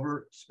of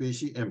silver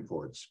specie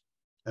imports,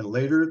 and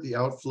later the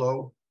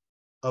outflow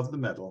of the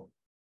metal,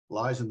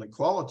 lies in the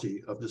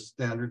quality of the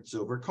standard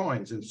silver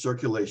coins in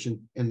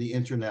circulation in the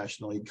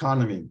international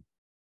economy.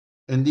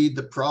 Indeed,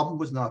 the problem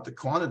was not the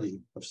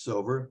quantity of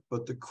silver,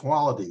 but the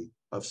quality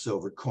of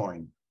silver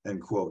coin,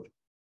 end quote.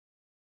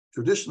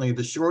 Traditionally,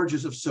 the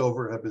shortages of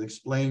silver have been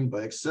explained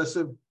by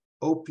excessive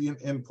opium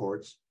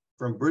imports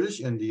from British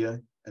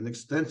India and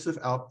extensive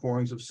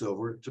outpourings of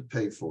silver to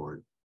pay for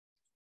it.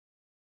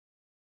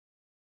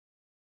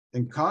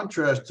 In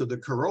contrast to the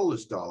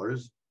Carolus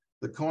dollars,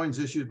 the coins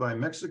issued by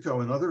Mexico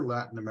and other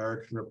Latin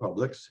American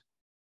republics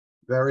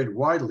varied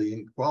widely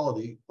in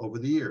quality over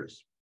the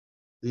years.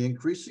 The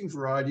increasing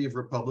variety of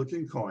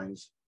Republican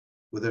coins,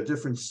 with their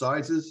different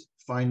sizes,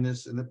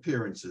 fineness, and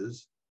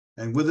appearances,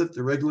 and with it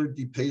the regular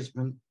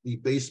debasement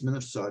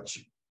of such,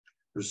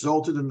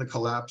 resulted in the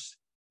collapse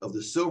of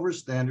the silver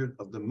standard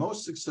of the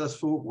most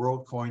successful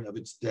world coin of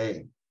its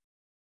day.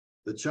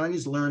 The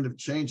Chinese learned of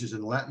changes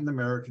in Latin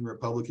American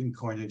Republican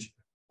coinage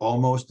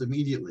almost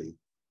immediately.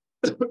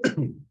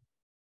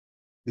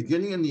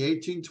 Beginning in the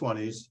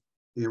 1820s,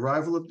 the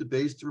arrival of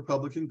debased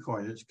Republican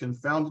coinage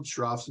confounded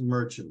schroffs and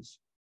merchants,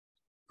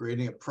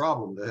 creating a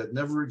problem that had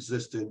never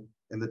existed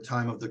in the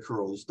time of the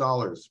Carolus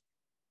dollars.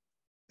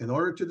 In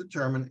order to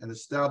determine and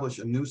establish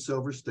a new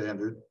silver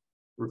standard,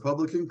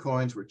 Republican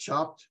coins were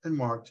chopped and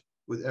marked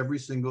with every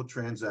single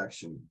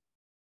transaction,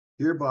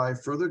 hereby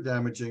further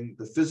damaging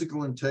the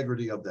physical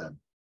integrity of them.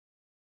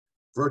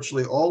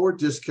 Virtually all were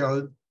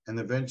discounted and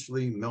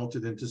eventually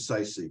melted into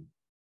syce.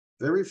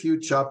 Very few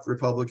chopped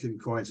Republican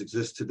coins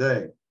exist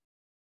today.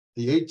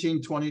 The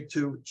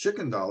 1822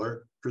 chicken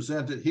dollar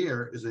presented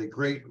here is a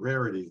great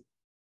rarity.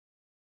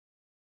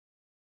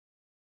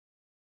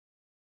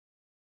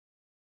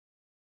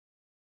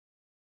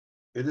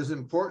 It is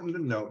important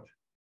to note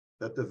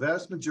that the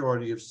vast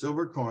majority of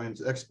silver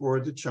coins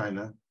exported to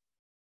China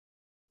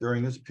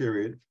during this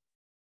period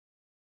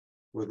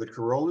were the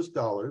Carolus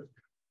dollars,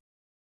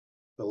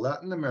 the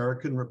Latin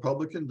American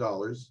Republican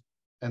dollars,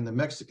 and the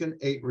Mexican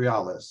 8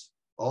 reales,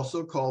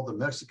 also called the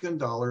Mexican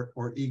dollar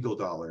or eagle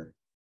dollar.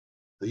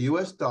 The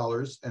US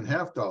dollars and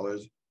half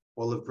dollars,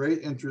 while of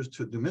great interest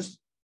to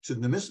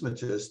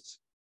numismatists,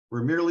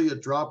 were merely a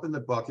drop in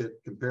the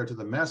bucket compared to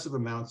the massive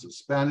amounts of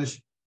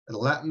Spanish and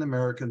Latin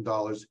American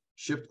dollars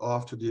shipped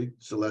off to the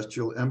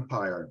Celestial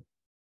Empire.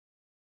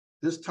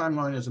 This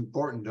timeline is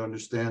important to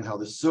understand how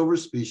the silver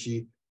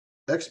specie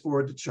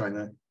exported to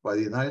China by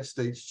the United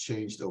States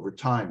changed over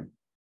time.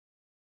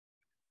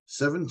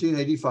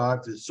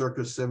 1785 to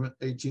circa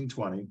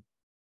 1820,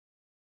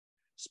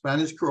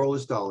 Spanish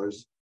Carolus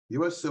dollars,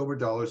 US silver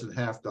dollars and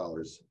half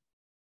dollars,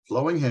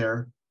 flowing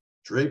hair,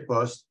 drape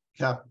bust,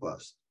 cap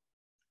bust.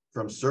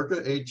 From circa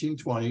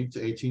 1820 to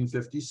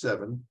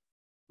 1857,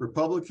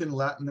 Republican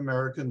Latin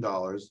American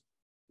dollars,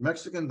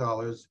 Mexican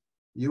dollars,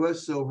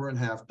 US silver and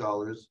half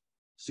dollars,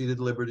 seated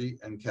liberty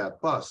and cap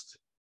bust.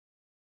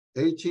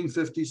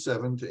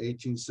 1857 to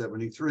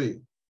 1873,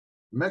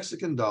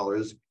 Mexican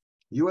dollars,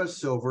 US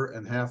silver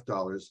and half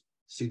dollars,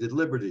 seated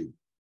liberty.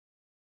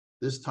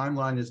 This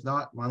timeline is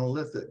not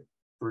monolithic.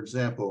 For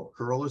example,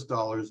 Carolus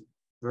dollars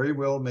very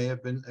well may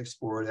have been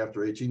exported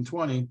after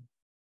 1820,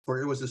 for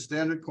it was a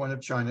standard coin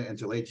of China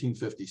until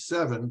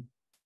 1857,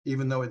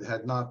 even though it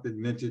had not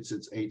been minted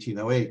since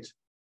 1808.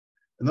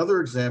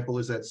 Another example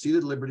is that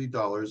seated liberty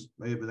dollars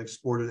may have been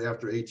exported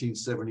after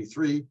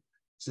 1873,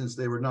 since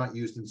they were not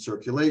used in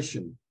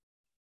circulation.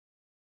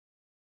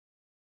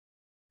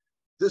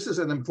 This is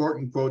an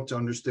important quote to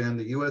understand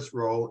the US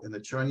role in the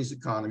Chinese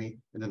economy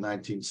in the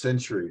 19th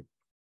century.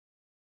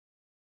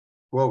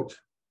 Quote,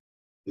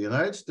 the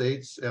United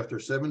States, after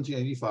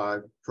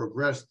 1785,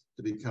 progressed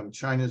to become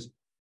China's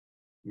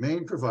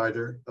main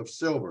provider of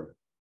silver.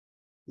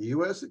 The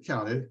US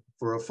accounted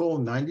for a full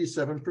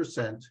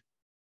 97%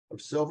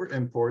 of silver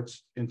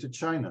imports into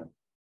China.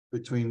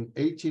 between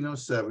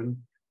 1807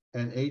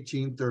 and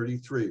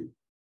 1833.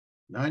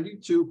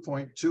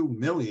 92.2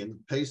 million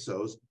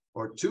pesos,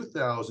 or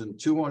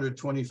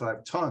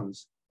 2,225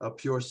 tons of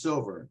pure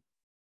silver.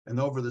 And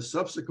over the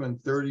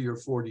subsequent 30 or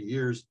 40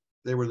 years,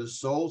 they were the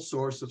sole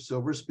source of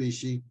silver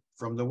specie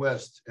from the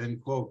West,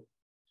 end quote.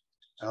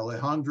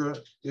 Alejandra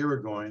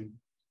Irigoyen,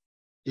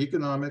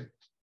 economic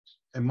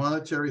and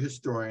monetary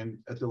historian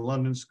at the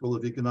London School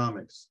of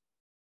Economics.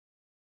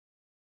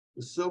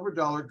 The silver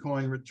dollar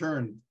coin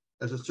returned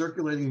as a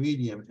circulating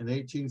medium in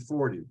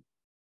 1840.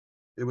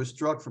 It was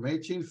struck from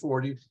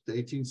 1840 to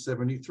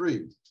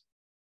 1873.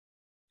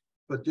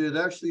 But did it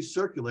actually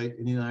circulate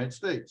in the United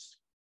States?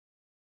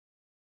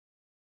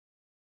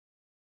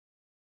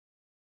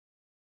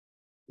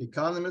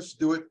 Economist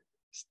Stuart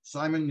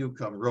Simon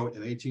Newcomb wrote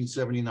in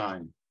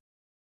 1879,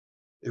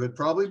 "It would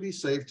probably be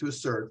safe to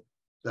assert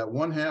that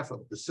one half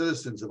of the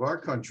citizens of our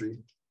country,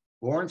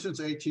 born since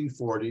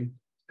 1840,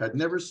 had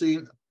never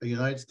seen a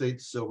United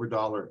States silver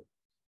dollar.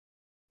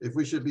 If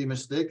we should be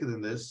mistaken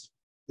in this,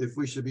 if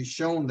we should be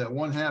shown that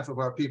one half of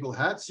our people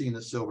had seen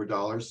a silver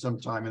dollar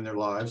sometime in their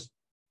lives,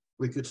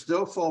 we could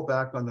still fall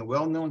back on the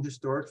well-known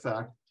historic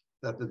fact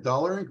that the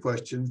dollar in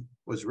question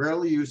was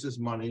rarely used as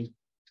money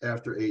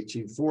after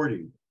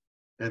 1840,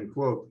 end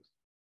quote.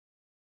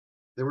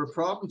 There were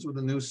problems with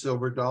the new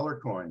silver dollar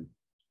coin.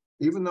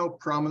 Even though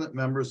prominent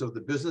members of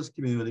the business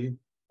community,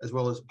 as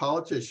well as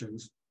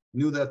politicians,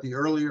 knew that the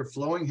earlier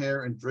flowing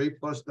hair and drape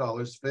bust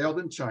dollars failed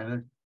in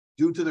China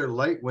due to their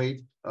light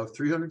weight of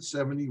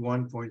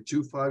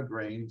 371.25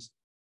 grains,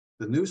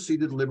 the new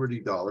seated Liberty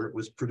dollar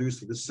was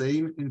produced with the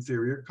same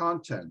inferior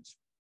content.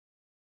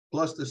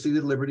 Plus, the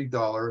seated Liberty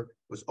dollar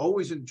was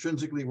always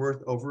intrinsically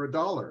worth over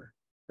 $1,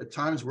 at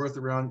times worth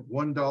around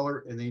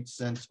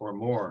 $1.08 or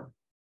more.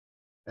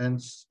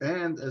 And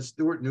as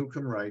Stuart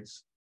Newcomb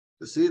writes,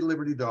 the seated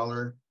Liberty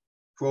dollar,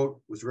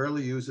 quote, was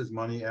rarely used as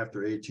money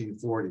after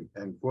 1840,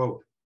 end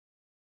quote.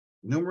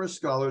 Numerous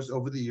scholars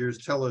over the years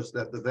tell us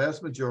that the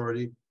vast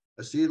majority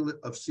of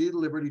seated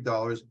Liberty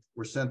dollars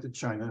were sent to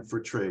China for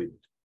trade.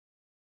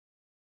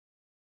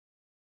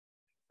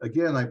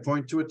 Again, I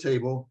point to a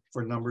table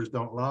for numbers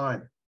don't lie.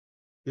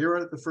 Here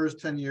are the first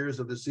 10 years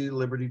of the seated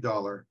Liberty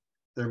dollar,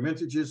 their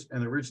mintages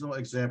and original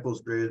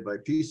examples graded by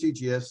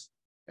PCGS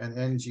and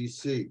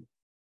NGC.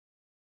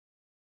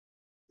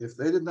 If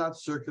they did not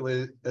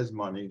circulate as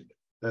money,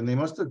 then they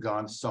must have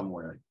gone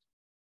somewhere.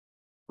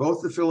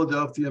 Both the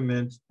Philadelphia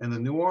Mint and the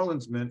New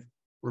Orleans Mint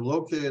were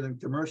located in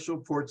commercial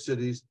port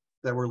cities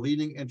that were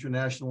leading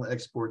international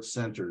export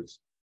centers.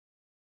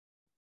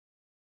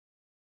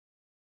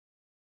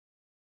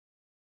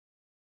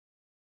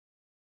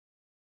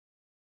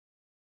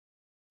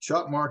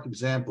 Chopmarked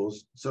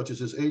examples, such as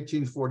this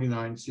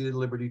 1849 seated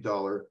Liberty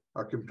dollar,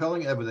 are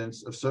compelling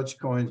evidence of such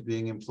coins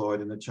being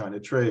employed in the China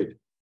trade.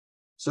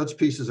 Such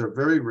pieces are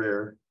very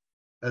rare,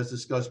 as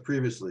discussed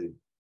previously.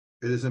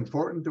 It is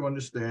important to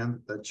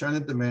understand that China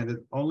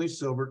demanded only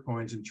silver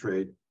coins in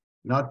trade,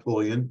 not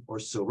bullion or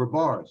silver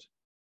bars.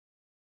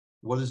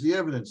 What is the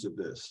evidence of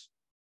this?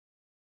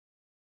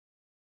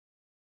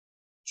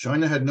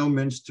 China had no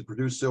mints to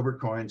produce silver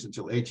coins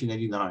until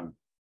 1889.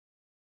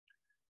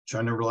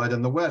 China relied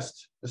on the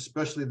West,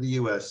 especially the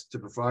US, to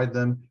provide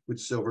them with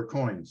silver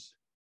coins.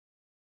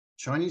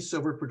 Chinese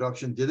silver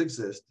production did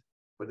exist,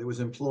 but it was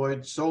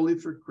employed solely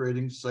for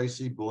creating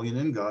sicey bullion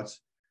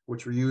ingots,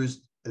 which were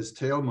used as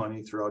tail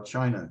money throughout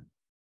China.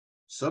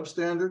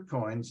 Substandard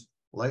coins,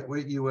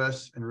 lightweight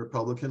US and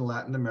Republican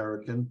Latin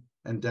American,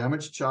 and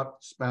damaged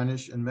chopped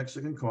Spanish and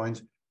Mexican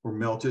coins were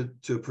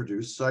melted to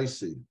produce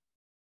sicey.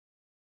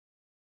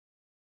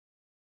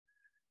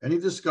 Any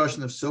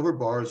discussion of silver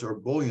bars or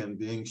bullion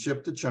being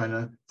shipped to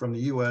China from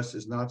the US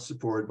is not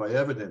supported by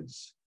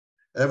evidence.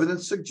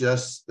 Evidence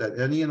suggests that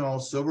any and all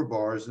silver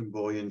bars and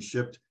bullion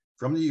shipped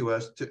from the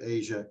US to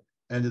Asia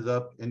ended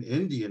up in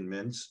Indian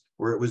mints,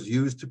 where it was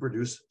used to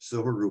produce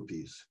silver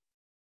rupees.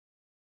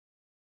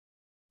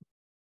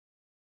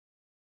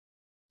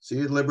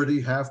 Seated Liberty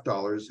half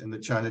dollars in the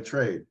China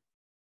trade.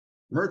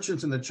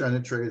 Merchants in the China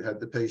trade had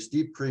to pay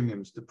steep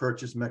premiums to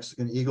purchase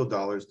Mexican eagle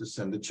dollars to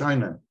send to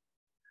China.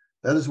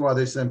 That is why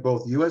they sent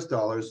both US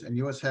dollars and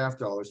US half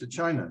dollars to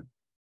China,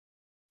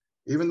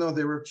 even though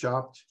they were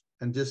chopped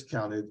and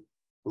discounted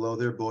below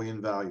their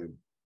bullion value.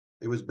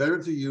 It was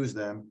better to use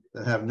them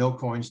than have no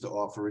coins to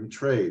offer in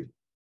trade.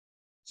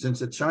 Since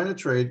the China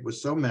trade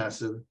was so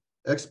massive,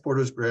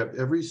 exporters grabbed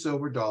every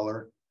silver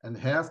dollar and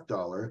half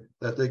dollar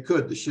that they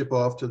could to ship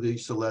off to the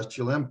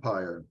Celestial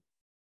Empire.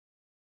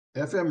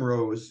 F.M.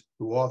 Rose,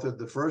 who authored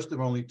the first of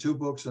only 2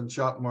 books on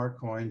chopmarked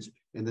coins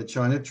in the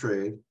China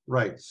trade,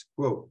 writes,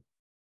 quote,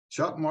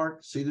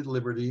 "Chopmarked seated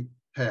Liberty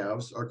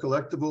halves are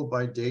collectible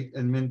by date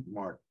and mint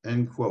mark,"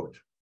 end quote.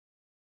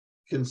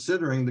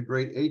 Considering the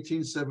great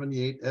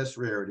 1878 S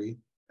rarity,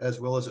 as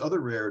well as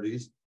other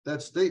rarities,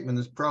 that statement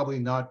is probably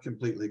not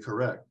completely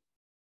correct.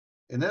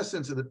 In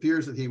essence, it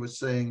appears that he was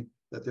saying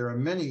that there are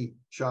many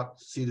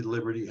chopped seated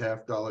Liberty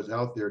half dollars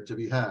out there to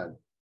be had.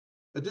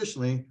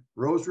 Additionally,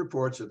 Rose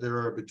reports that there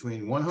are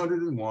between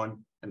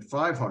 101 and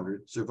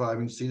 500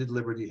 surviving seated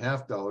Liberty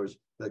half dollars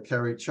that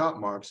carry chop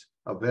marks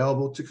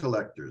available to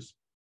collectors.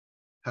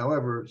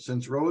 However,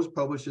 since Rose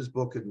published his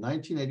book in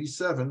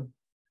 1987,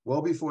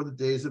 well before the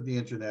days of the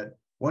internet,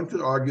 one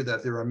could argue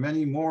that there are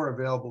many more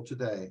available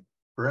today,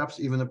 perhaps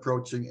even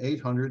approaching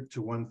 800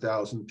 to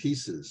 1,000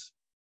 pieces.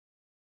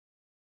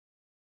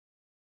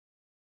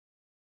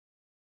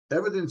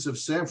 Evidence of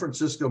San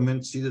Francisco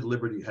Mint seated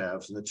Liberty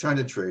halves in the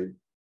China trade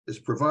is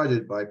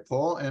provided by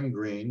Paul M.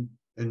 Green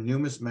in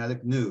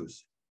Numismatic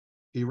News.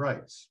 He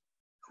writes,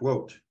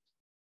 quote,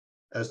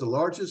 as the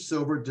largest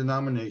silver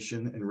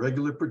denomination in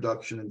regular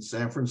production in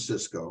San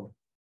Francisco,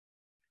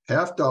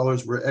 half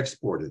dollars were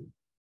exported.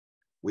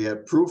 We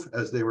have proof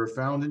as they were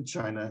found in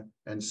China,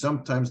 and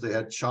sometimes they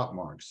had chop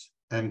marks,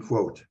 end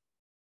quote.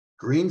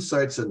 Green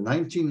cites a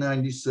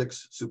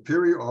 1996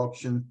 superior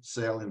auction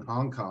sale in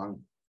Hong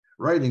Kong,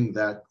 writing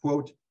that,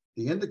 quote,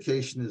 the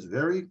indication is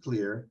very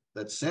clear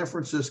that San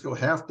Francisco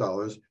half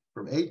dollars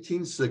from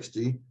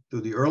 1860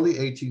 through the early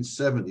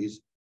 1870s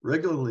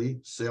regularly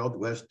sailed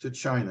west to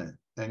China,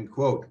 end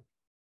quote.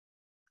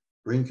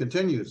 Green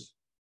continues,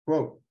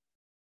 quote,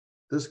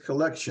 this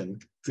collection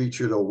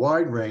featured a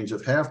wide range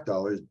of half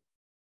dollar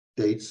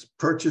dates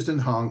purchased in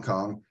Hong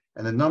Kong,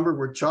 and a number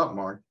were chop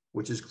marked,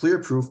 which is clear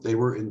proof they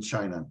were in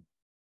China.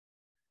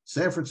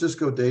 San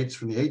Francisco dates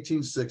from the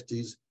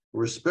 1860s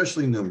were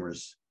especially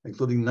numerous,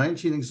 including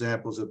 19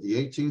 examples of the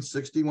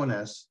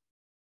 1861S,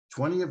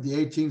 20 of the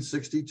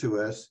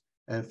 1862S,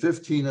 and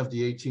 15 of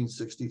the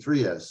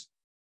 1863S.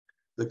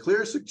 The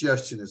clear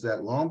suggestion is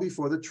that long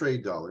before the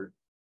trade dollar,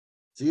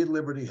 seated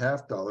Liberty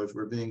half dollars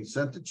were being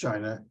sent to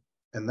China,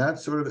 and that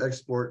sort of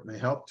export may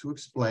help to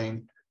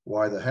explain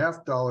why the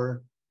half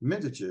dollar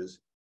mintages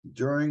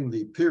during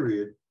the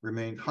period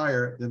remained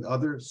higher than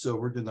other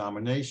silver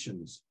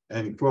denominations,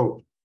 end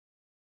quote.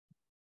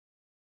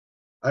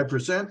 I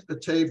present a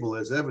table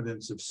as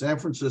evidence of San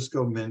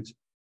Francisco Mint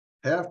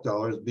half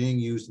dollars being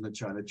used in the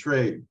China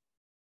trade.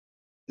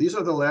 These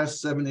are the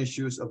last 7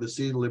 issues of the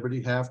seated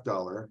Liberty half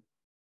dollar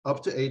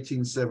up to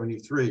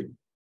 1873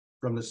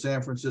 from the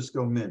San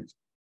Francisco Mint.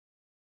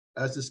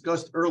 As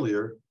discussed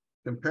earlier,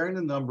 comparing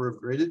the number of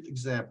graded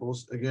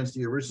examples against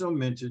the original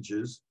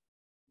mintages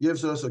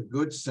gives us a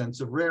good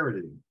sense of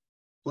rarity.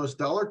 Plus,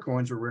 dollar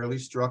coins were rarely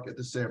struck at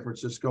the San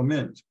Francisco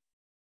Mint.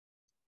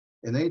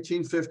 In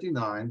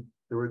 1859,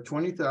 there were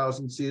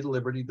 20,000 seated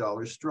Liberty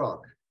dollars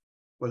struck,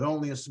 but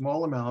only a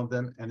small amount of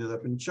them ended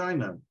up in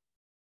China.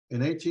 In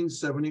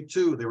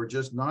 1872, there were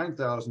just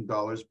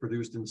 $9,000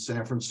 produced in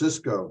San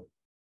Francisco.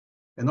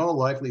 In all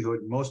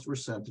likelihood, most were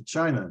sent to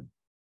China.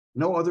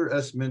 No other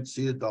S-Mint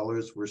seated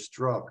dollars were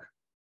struck.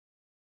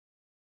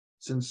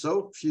 Since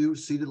so few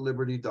seated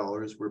Liberty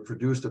dollars were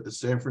produced at the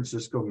San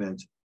Francisco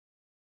Mint,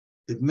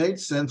 it made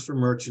sense for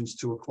merchants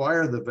to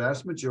acquire the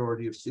vast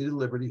majority of seated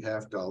Liberty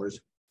half dollars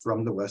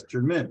from the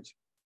Western Mint.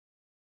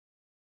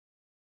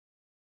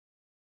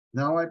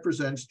 Now I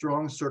present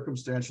strong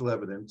circumstantial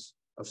evidence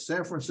of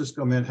San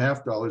Francisco Mint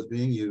half dollars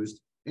being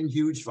used in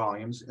huge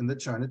volumes in the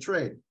China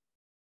trade.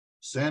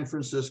 San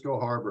Francisco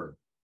Harbor.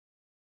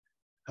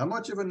 How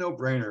much of a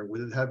no-brainer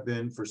would it have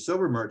been for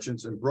silver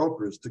merchants and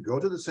brokers to go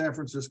to the San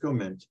Francisco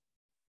Mint,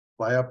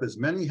 buy up as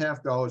many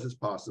half dollars as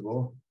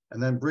possible,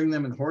 and then bring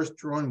them in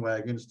horse-drawn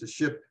wagons to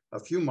ship a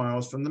few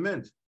miles from the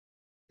mint?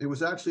 It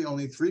was actually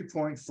only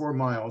 3.4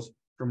 miles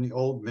from the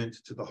old mint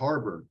to the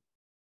harbor.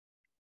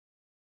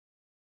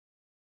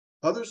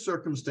 Other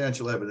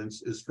circumstantial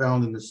evidence is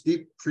found in the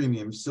steep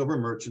premiums silver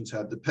merchants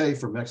had to pay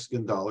for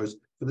Mexican dollars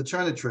for the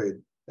China trade,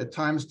 at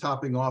times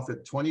topping off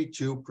at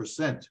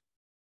 22%.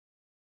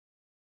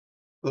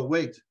 But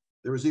wait,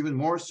 there is even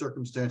more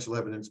circumstantial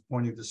evidence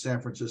pointing to San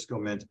Francisco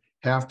Mint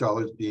half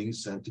dollars being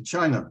sent to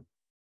China.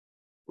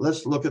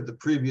 Let's look at the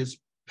previous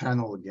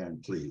panel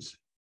again, please.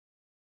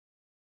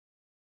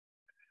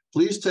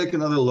 Please take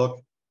another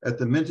look at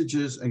the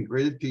mintages and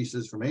graded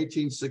pieces from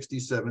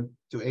 1867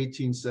 to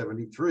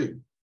 1873.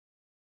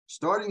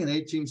 Starting in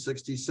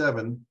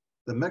 1867,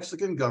 the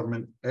Mexican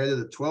government added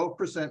a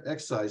 12%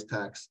 excise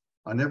tax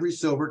on every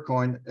silver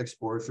coin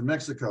exported from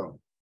Mexico.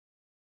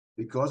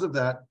 Because of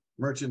that,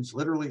 merchants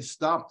literally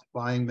stopped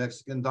buying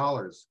Mexican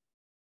dollars.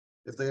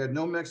 If they had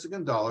no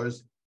Mexican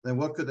dollars, then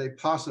what could they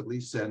possibly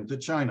send to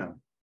China?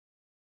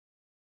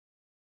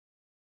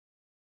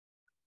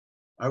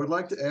 I would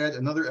like to add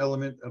another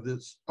element of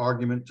this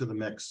argument to the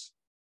mix.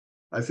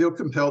 I feel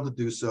compelled to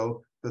do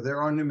so, but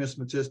there are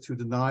numismatists who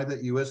deny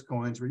that US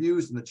coins were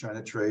used in the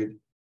China trade,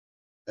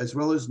 as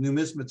well as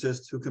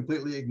numismatists who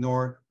completely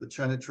ignore the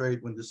China trade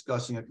when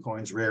discussing a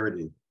coin's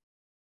rarity.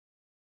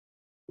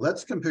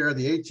 Let's compare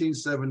the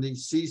 1870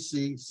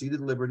 CC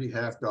seated Liberty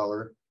half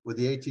dollar with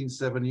the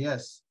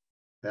 1870S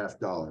half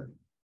dollar.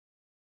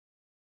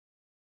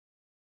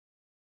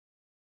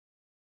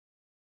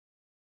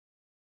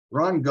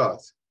 Ron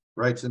Guth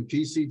writes in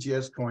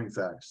PCGS Coin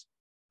Facts,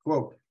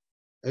 quote,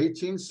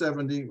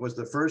 1870 was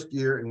the first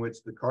year in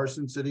which the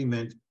Carson City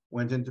Mint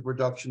went into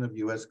production of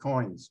US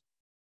coins.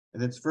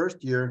 In its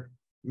first year,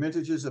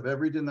 mintages of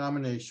every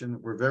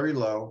denomination were very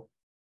low,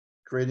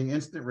 creating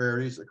instant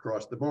rarities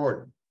across the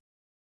board.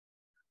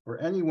 For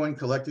anyone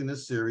collecting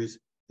this series,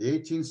 the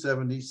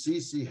 1870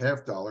 CC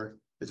half dollar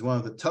is one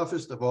of the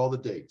toughest of all the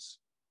dates.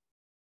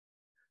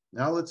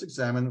 Now let's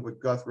examine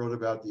what Guth wrote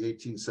about the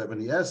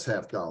 1870 S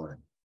half dollar.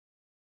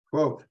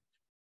 Quote,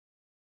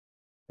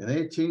 in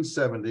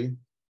 1870,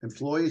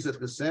 employees at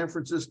the San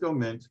Francisco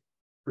Mint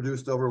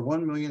produced over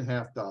 1 million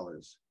half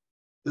dollars.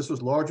 This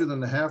was larger than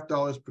the half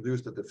dollars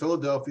produced at the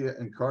Philadelphia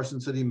and Carson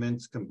City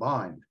mints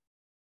combined.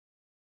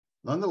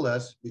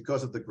 Nonetheless,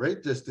 because of the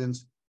great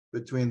distance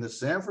between the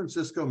San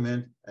Francisco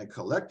Mint and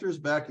collectors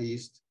back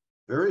east,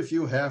 very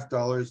few half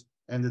dollars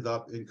ended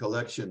up in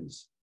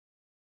collections.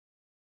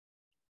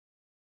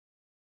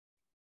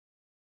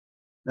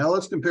 Now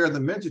let's compare the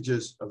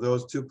mintages of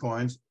those two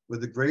coins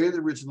with the graded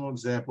original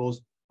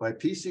examples by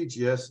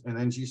PCGS and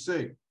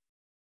NGC.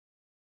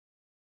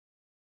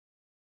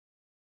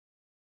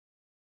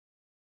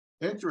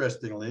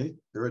 Interestingly,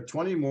 there are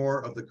 20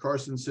 more of the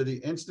Carson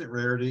City instant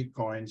rarity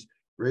coins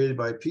graded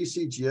by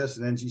PCGS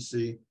and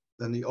NGC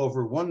than the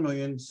over 1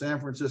 million San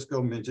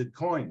Francisco minted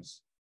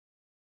coins.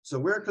 So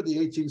where could the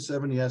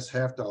 1870s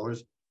half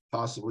dollars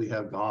possibly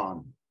have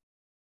gone?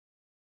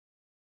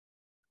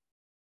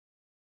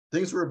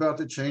 Things were about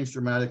to change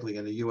dramatically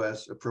in the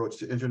US approach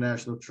to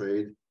international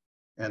trade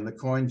and the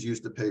coins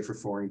used to pay for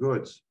foreign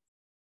goods.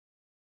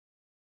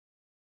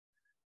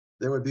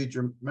 There would be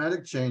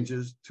dramatic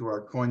changes to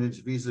our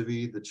coinage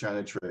vis-a-vis the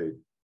China trade.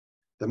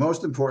 The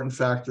most important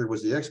factor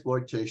was the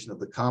exploitation of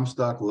the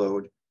Comstock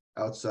lode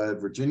outside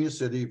of Virginia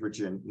City,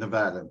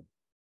 Nevada.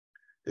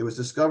 It was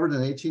discovered in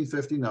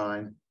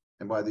 1859,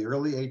 and by the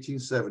early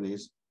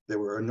 1870s, there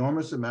were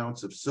enormous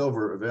amounts of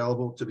silver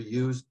available to be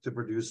used to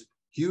produce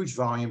huge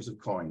volumes of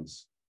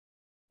coins.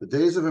 The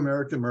days of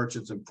American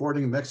merchants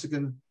importing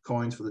Mexican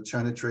coins for the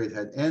China trade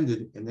had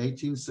ended in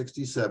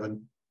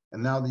 1867,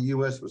 and now the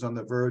US was on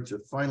the verge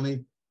of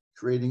finally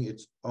creating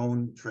its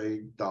own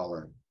trade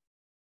dollar.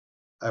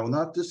 I will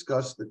not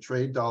discuss the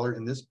trade dollar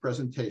in this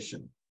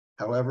presentation.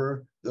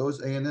 However,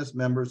 those ANS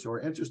members who are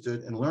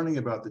interested in learning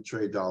about the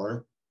trade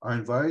dollar are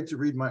invited to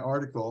read my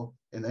article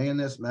in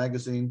ANS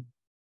Magazine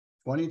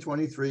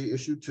 2023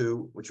 issue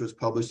 2, which was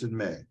published in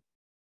May.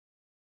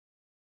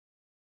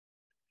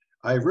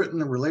 I have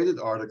written a related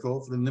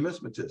article for the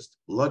numismatist,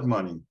 Blood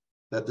Money,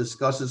 that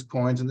discusses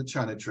coins in the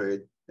China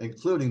trade,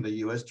 including the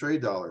US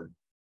trade dollar.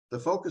 The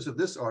focus of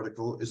this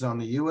article is on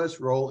the US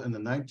role in the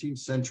 19th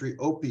century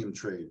opium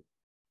trade.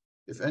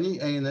 If any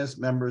ANS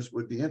members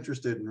would be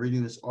interested in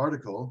reading this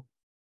article,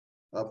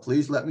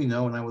 please let me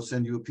know and I will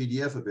send you a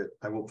PDF of it.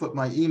 I will put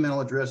my email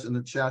address in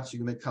the chat so you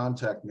can make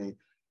contact me,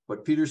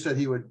 but Peter said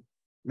he would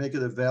make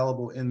it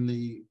available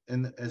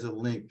as a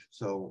link.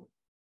 So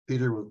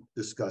Peter will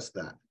discuss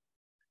that.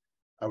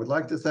 I would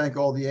like to thank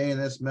all the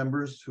ANS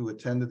members who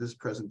attended this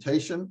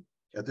presentation.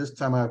 At this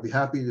time, I would be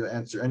happy to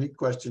answer any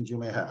questions you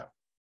may have.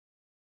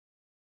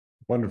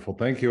 Wonderful.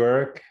 Thank you,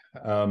 Eric.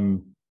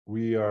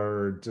 We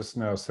are just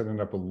now setting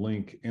up a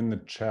link in the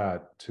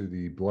chat to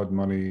the Blood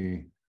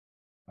Money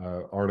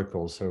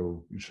article,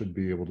 so you should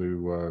be able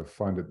to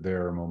find it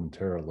there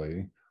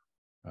momentarily.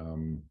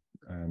 And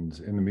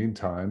in the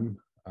meantime,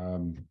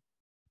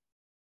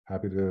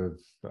 happy to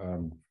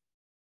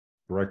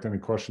direct any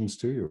questions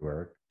to you,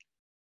 Eric.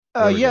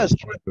 Yes.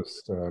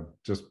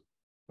 Just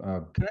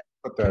put can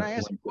that I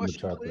ask link a in the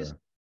question, chat please? there.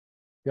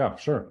 Yeah,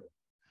 sure.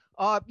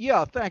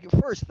 Yeah, thank you.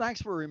 First,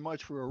 thanks very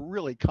much for a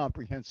really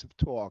comprehensive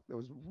talk. There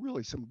was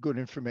really some good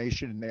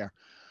information in there.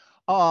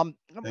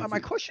 My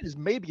question is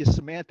maybe a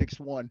semantics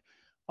one.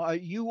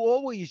 You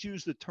always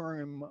use the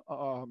term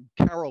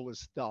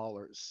Carolus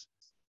dollars,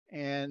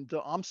 and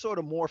I'm sort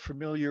of more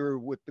familiar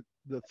with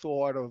the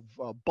thought of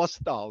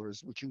bust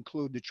dollars, which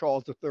include the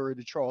Charles III,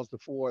 the Charles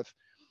IV,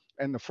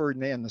 and the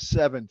Ferdinand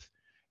VII.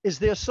 Is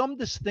there some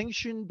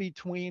distinction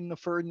between the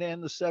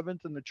Ferdinand VII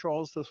and the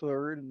Charles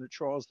III and the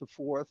Charles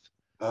IV?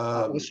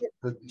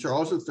 The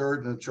Charles III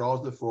and the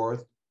Charles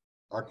IV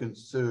are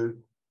considered,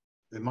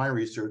 in my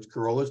research,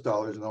 Carolus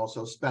dollars and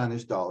also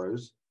Spanish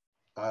dollars.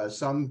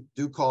 Some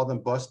do call them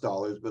bust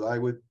dollars, but I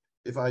would,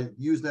 if I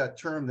use that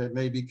term, that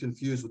may be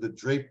confused with the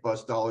draped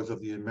bust dollars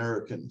of the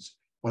Americans.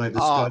 When I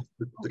discuss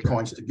the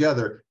coins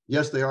together,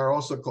 yes, they are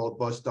also called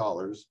bust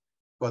dollars,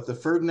 but the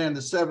Ferdinand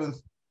VII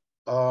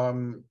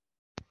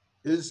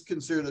is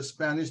considered a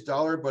Spanish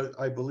dollar, but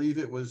I believe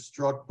it was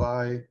struck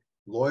by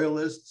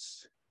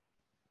loyalists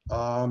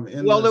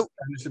in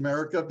Spanish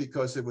America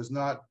because it was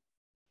not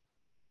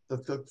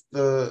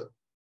the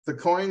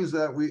coins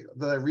that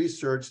I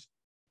researched.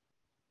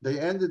 They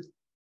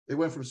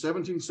went from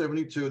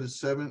 1772 to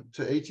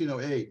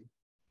 1808.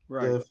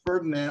 Right. The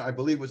Ferdinand, I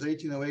believe, was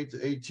 1808 to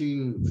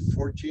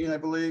 1814, I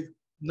believe.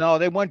 No,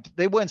 they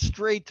went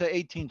straight to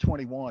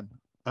 1821.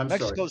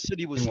 Mexico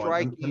City was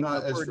striking. I'm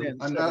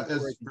not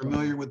as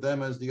familiar with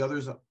them as the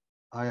others,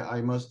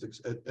 I must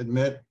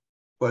admit,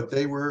 but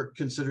they were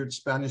considered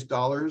Spanish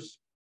dollars,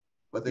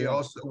 but they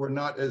also were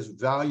not as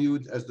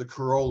valued as the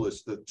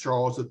Carolus, the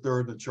Charles III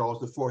and the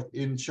Charles IV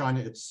in China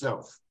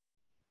itself.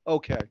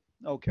 Okay.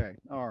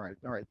 All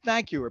right.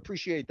 Thank you.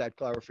 Appreciate that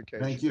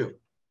clarification. Thank you.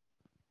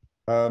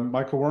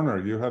 Michael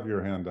Werner, you have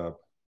your hand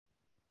up.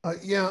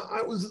 Yeah,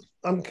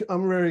 I'm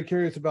very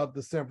curious about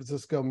the San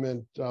Francisco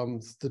Mint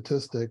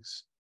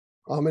statistics.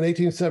 In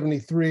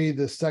 1873,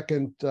 the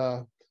second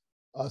San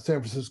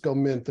Francisco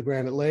Mint, the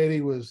Granite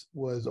Lady, was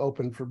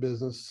open for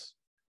business.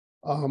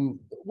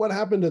 What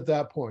happened at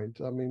that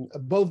point? I mean,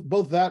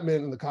 both that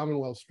mint and the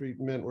Commonwealth Street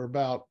Mint were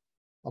about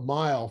a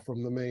mile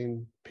from the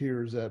main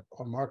piers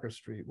on Market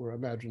Street, where I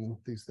imagine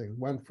these things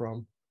went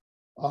from.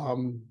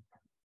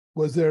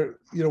 Was there,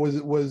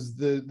 was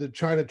the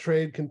China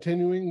trade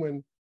continuing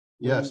when?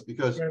 Yes,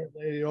 because Granite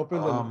Lady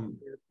opened and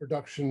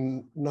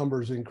production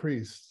numbers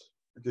increased.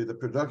 okay, the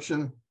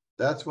production,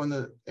 that's when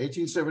the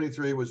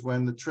 1873 was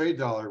when the trade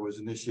dollar was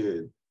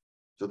initiated.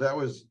 So that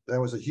was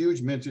a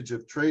huge mintage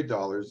of trade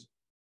dollars.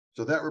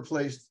 So that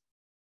replaced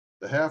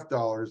the half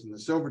dollars and the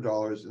silver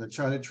dollars in the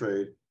China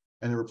trade,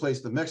 and it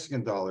replaced the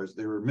Mexican dollars.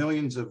 There were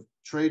millions of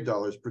trade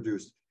dollars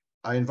produced.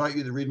 I invite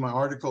you to read my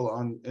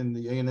article in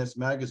the ANS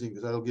magazine,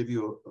 because that'll give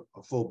you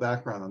a full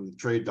background on the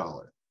trade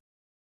dollar.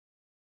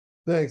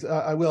 Thanks.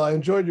 I will. I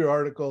enjoyed your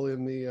article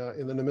in the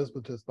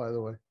Numismatist, by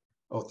the way.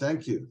 Oh,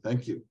 thank you.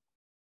 Thank you.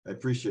 I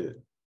appreciate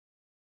it.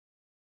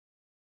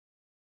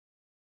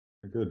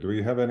 Good. Do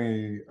we have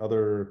any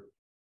other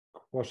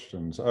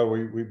questions?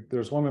 Oh,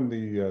 there's one in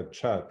the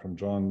chat from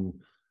John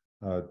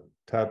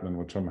Tatman,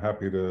 which I'm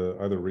happy to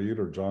either read,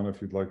 or John,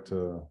 if you'd like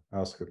to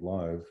ask it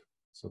live,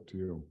 it's up to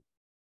you.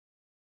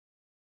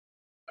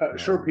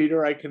 Sure,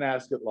 Peter, I can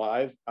ask it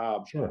live.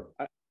 Sure.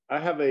 I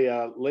have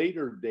a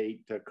later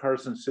date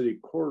Carson City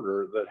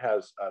Quarter that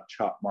has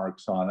chop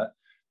marks on it,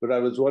 but I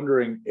was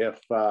wondering if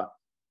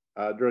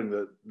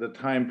during the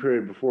time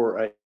period before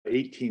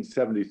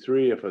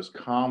 1873, if it was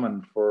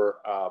common for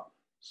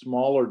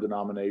smaller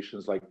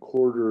denominations like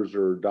quarters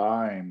or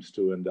dimes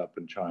to end up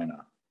in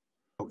China.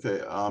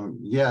 Okay.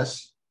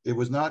 Yes, it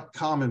was not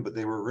common, but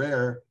they were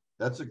rare.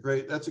 That's a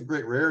great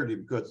rarity,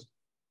 because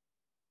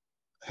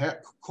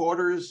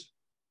quarters,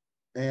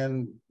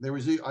 and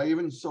I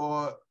even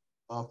saw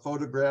a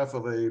photograph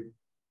of a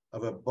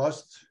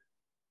bust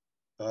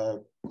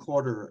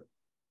quarter.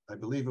 I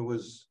believe it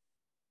was,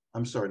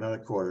 I'm sorry, not a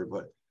quarter,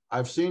 but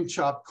I've seen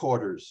chopped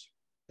quarters,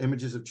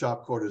 images of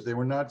chopped quarters. They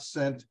were not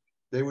sent.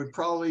 They would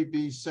probably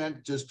be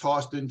sent, just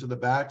tossed into the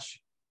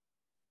batch.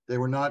 They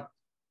were not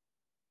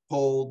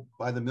pulled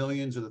by the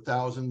millions or the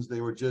thousands.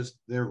 They're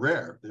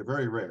rare. They're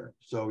very rare.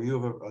 So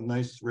you have a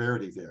nice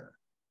rarity there.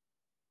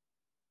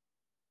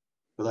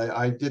 But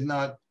I did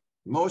not,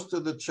 most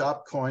of the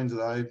chopped coins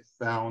that I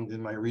found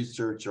in my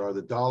research are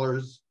the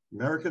dollars,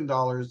 American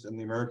dollars, and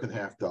the American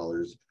half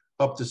dollars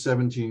up to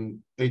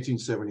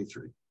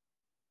 1873.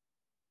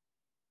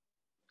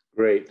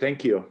 Great,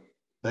 thank you.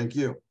 Thank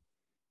you.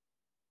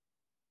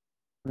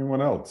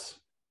 Anyone else?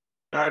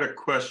 I had a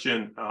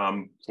question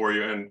for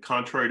you, and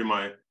contrary to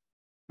my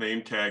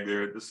name tag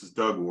there, this is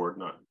Doug Ward,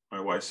 not my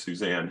wife,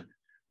 Suzanne.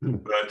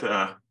 But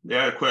I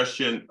had a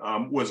question.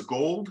 Was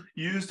gold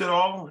used at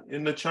all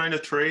in the China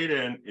trade?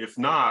 And if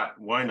not,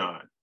 why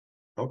not?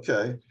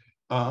 Okay.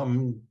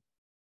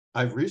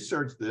 I've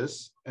researched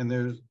this, and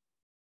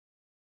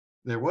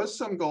there was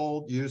some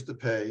gold used to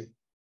pay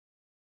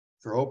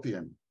for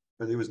opium,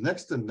 but it was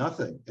next to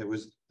nothing.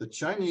 The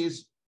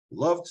Chinese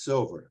loved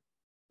silver.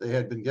 They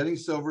had been getting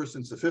silver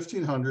since the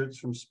 1500s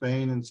from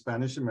Spain and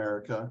Spanish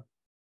America.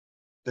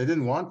 They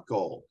didn't want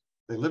gold.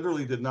 They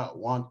literally did not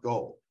want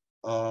gold.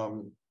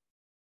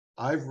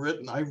 I've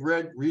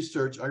read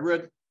research. I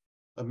read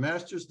a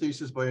master's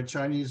thesis by a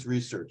Chinese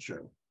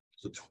researcher.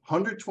 It's a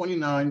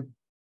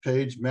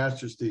 129-page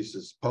master's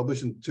thesis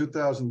published in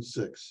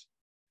 2006.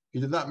 He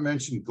did not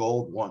mention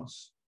gold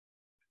once.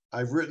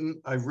 I've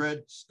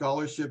read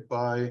scholarship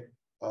by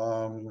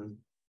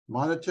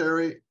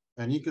monetary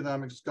and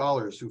economic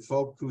scholars who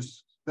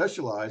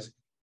specialize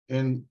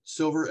in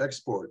silver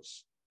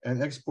exports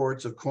and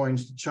exports of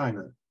coins to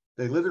China.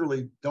 They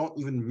literally don't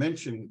even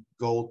mention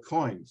gold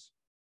coins.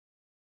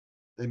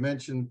 They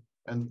mention,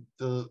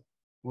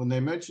 when they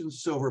mention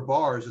silver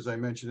bars, as I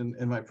mentioned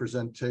in my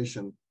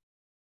presentation,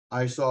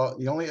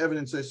 the only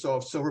evidence I saw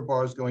of silver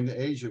bars going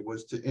to Asia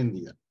was to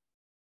India.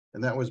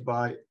 And that was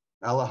by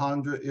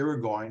Alejandra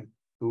Irigoyen,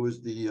 who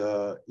was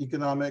the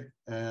economic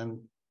and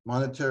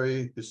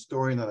monetary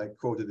historian that I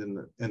quoted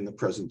in the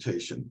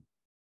presentation.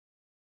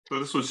 So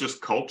this was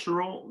just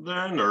cultural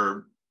then,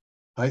 or?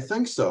 I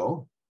think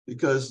so,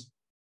 because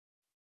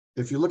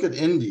if you look at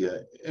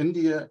India,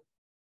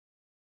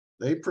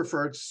 they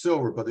preferred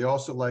silver, but they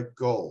also like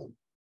gold.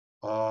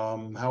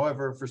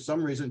 However, for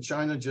some reason,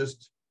 China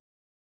just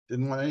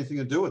didn't want anything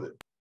to do with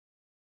it.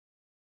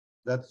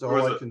 That's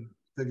all I can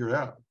figure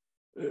out.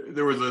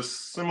 There was a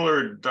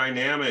similar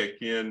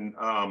dynamic in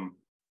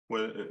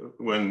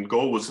when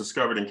gold was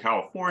discovered in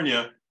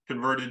California,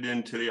 converted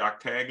into the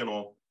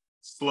octagonal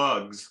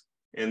slugs,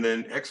 and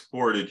then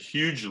exported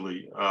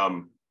hugely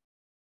out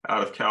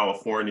of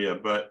California.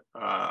 But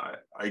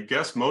I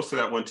guess most of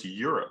that went to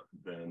Europe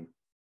then.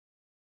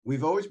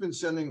 We've always been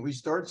we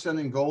started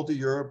sending gold to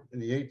Europe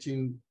in the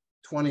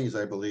 1820s,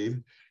 I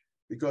believe,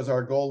 because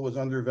our gold was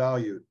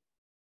undervalued.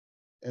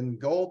 And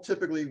gold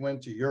typically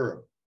went to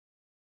Europe.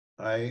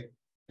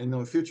 in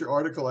a future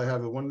article, I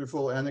have a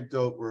wonderful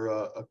anecdote where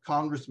a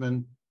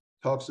congressman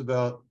talks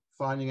about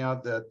finding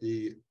out that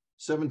the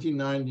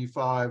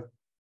 1795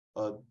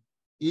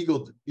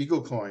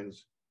 eagle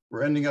coins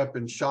were ending up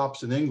in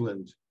shops in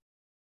England.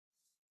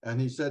 And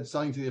he said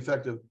something to the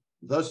effect of,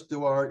 "Thus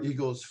do our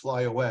eagles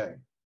fly away."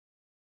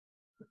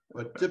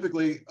 But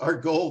typically our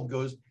gold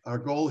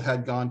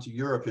had gone to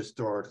Europe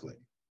historically.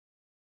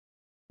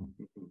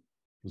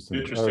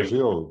 Interesting.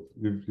 Gilles,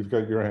 you've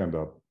got your hand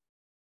up.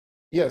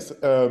 Yes,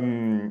 I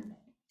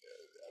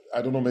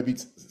don't know, maybe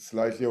it's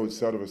slightly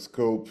outside of the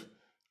scope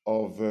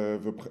of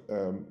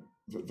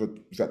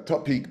that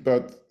topic,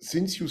 but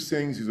since you're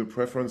saying there's a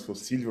preference for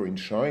silver in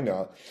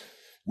China,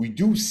 we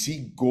do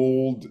see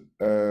gold,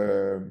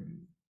 I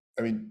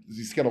mean,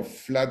 this kind of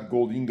flat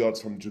gold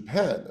ingots from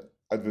Japan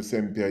at the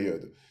same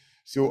period.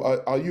 So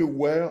are you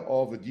aware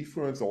of a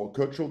difference or a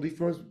cultural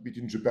difference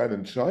between Japan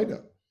and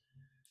China?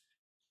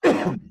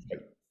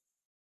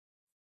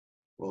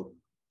 Well,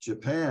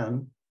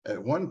 Japan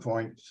at one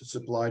point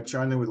supplied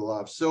China with a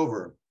lot of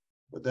silver,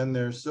 but then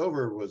their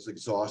silver was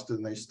exhausted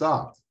and they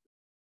stopped.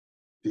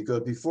 Because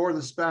before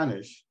the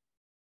Spanish,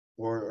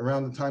 or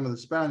around the time of the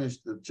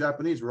Spanish, the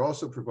Japanese were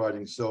also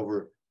providing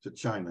silver to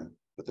China,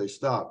 but they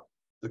stopped.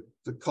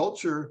 The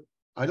culture,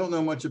 I don't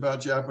know much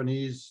about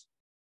Japanese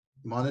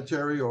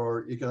monetary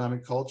or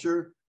economic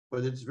culture,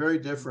 but it's very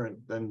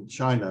different than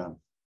China.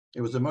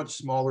 It was a much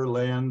smaller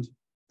land.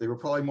 They were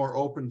probably more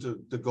open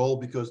to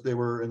gold because they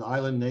were an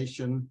island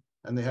nation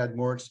and they had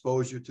more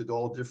exposure to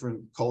all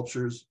different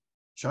cultures.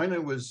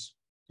 China was,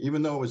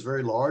 even though it was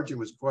very large, it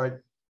was quite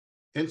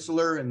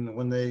insular, and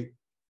when they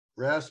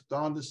grasped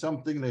onto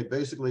something, they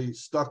basically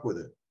stuck with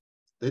it.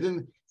 They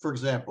didn't, for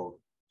example,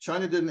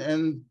 China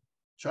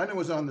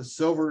was on the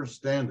silver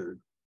standard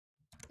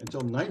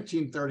until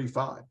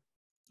 1935,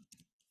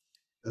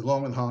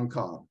 along with Hong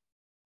Kong.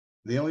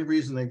 The only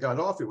reason they got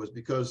off it was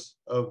because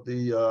of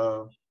the,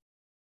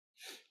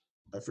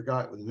 I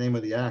forgot the name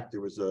of the act.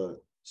 There was a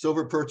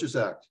Silver Purchase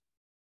Act,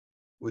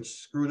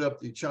 which screwed up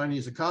the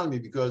Chinese economy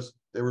because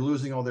they were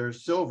losing all their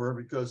silver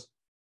because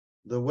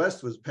the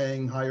West was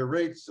paying higher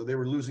rates, so they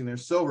were losing their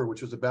silver,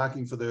 which was a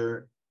backing for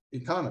their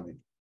economy.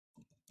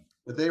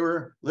 But they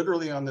were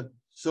literally on the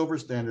silver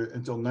standard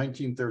until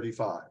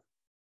 1935.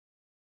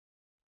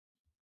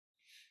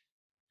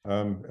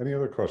 Any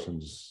other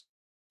questions?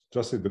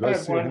 Jesse, did I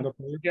see your hand up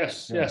there?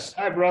 Yes, Yeah. yes.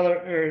 Hi,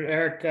 brother,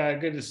 Eric.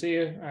 Good to see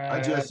you.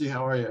 Hi, Jesse.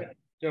 How are you?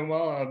 Doing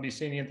well. I'll be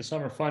seeing you at the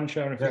Summer Fun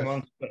Show in a few Yes.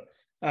 months. But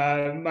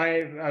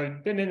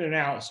I've been in and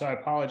out, so I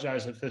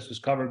apologize if this was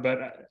covered.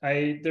 But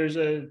there's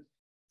a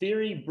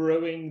theory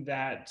brewing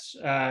that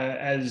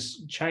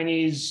as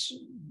Chinese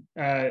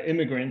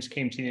immigrants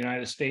came to the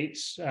United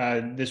States,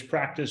 this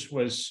practice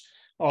was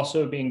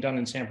also being done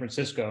in San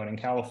Francisco and in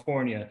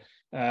California.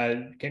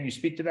 Can you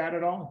speak to that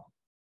at all?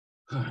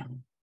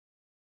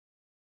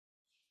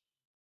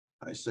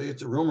 I say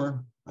it's a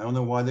rumor. I don't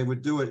know why they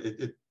would do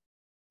it.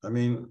 I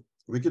mean,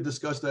 we could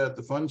discuss that at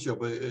the fun show,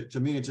 but to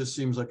me, it just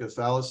seems like a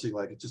fallacy,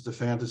 like it's just a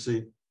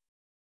fantasy.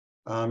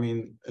 I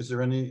mean, is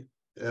there any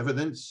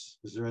evidence?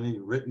 Is there any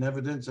written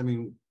evidence? I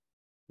mean,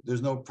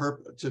 there's no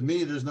purpose. To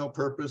me, there's no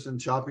purpose in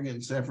chopping it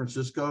in San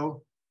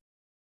Francisco.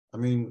 I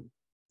mean,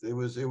 that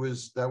was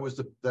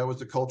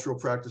the cultural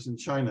practice in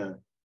China.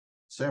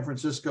 San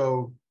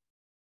Francisco,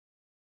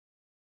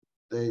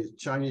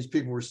 Chinese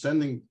people were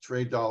sending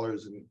trade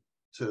dollars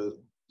to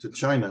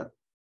China.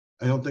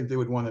 I don't think they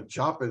would want to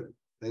chop it.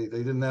 They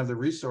didn't have the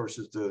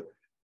resources to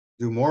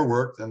do more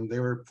work, and they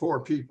were poor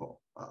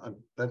people.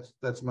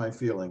 That's my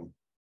feeling.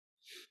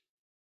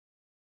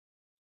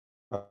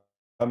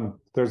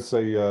 There's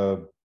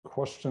a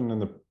question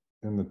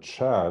in the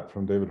chat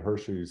from David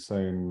Hershey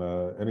saying,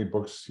 any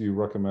books you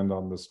recommend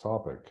on this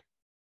topic?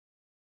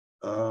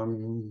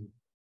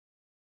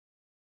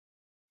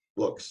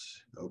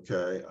 Books,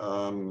 okay.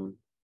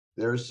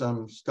 There's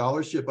some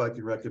scholarship I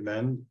could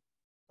recommend.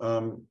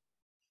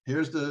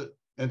 Here's the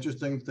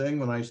interesting thing.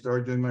 When I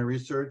started doing my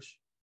research,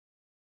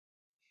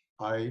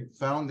 I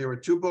found there were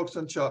two books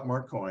on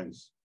Chopmarked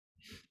coins.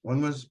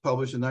 One was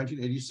published in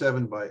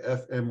 1987 by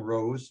F.M.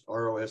 Rose,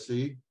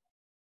 R-O-S-E,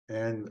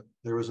 and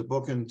there was a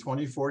book in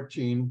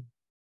 2014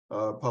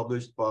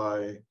 published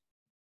by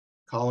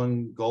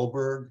Colin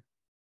Goldberg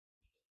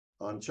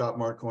on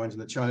Chopmarked coins in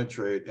the China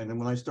trade. And then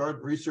when I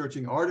started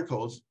researching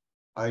articles,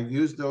 I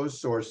used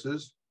those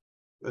sources,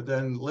 but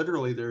then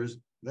literally there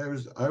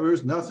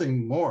was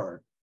nothing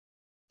more.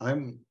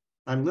 I'm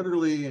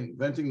literally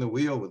inventing the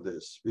wheel with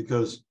this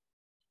because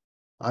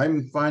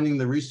I'm finding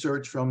the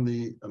research from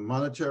the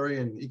monetary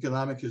and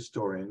economic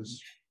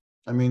historians.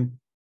 I mean,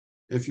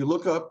 if you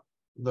look on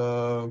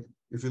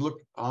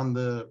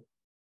the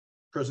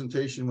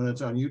presentation when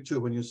it's on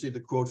YouTube and you see the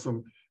quote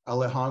from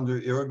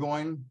Alejandra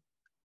Irigoyen,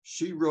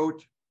 she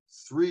wrote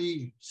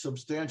 3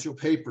 substantial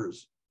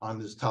papers on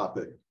this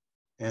topic.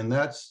 And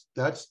I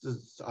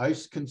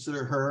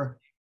consider her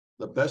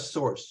the best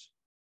source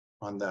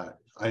on that.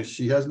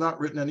 She has not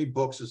written any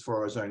books as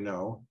far as I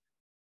know,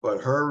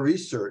 but her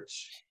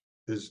research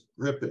is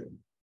gripping,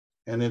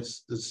 and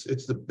it's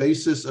the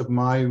basis of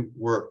my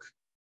work.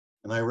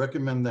 And I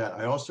recommend that.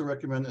 I also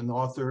recommend an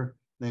author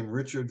named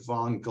Richard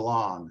von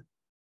Glahn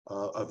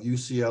of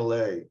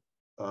UCLA,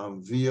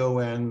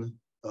 VON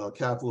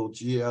capital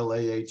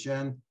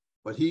GLAHN.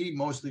 But he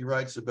mostly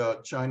writes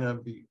about China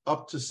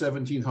up to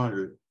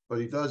 1700, but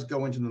he does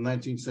go into the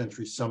 19th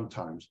century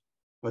sometimes.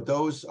 But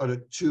those are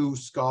the two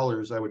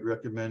scholars I would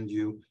recommend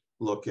you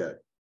look at,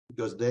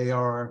 because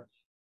they're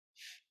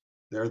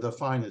the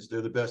finest,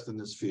 they're the best in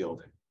this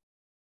field.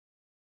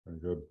 Very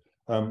good.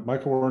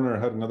 Michael Werner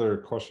had another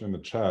question in the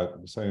chat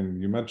saying,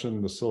 you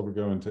mentioned the silver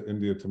going to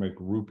India to make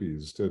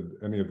rupees. Did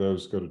any of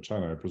those go to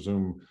China? I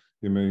presume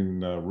you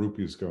mean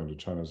rupees going to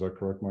China. Is that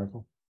correct,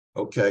 Michael?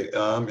 Okay,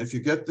 if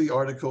you get the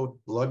article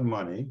Blood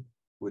Money,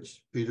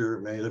 which Peter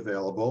made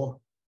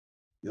available,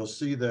 you'll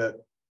see that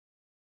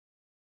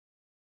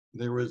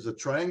there was a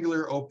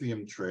triangular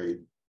opium trade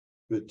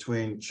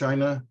between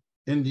China,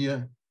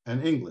 India,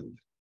 and England.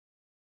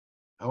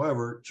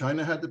 However,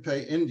 China had to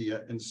pay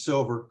India in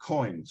silver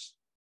coins.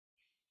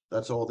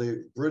 That's all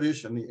the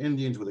British and the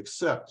Indians would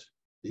accept.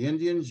 The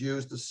Indians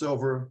used the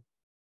silver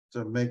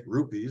to make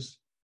rupees,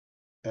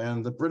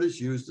 and the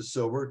British used the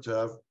silver to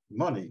have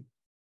money.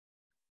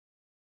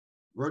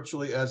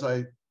 Virtually, as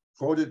I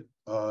quoted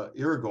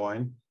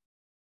Irigoyen,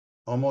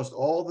 almost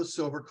all the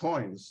silver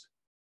coins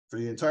for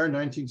the entire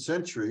 19th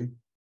century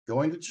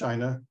going to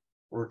China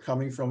were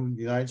coming from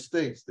the United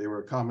States. They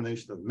were a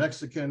combination of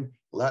Mexican,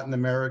 Latin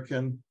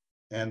American,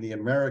 and the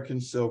American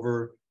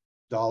silver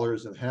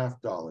dollars and half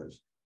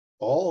dollars.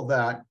 All of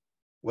that,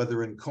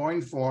 whether in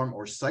coin form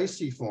or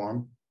syce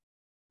form,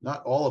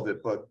 not all of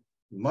it, but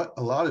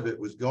a lot of it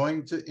was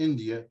going to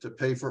India to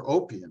pay for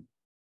opium.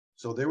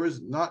 So there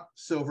was not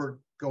silver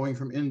going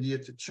from India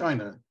to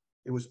China.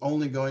 It was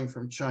only going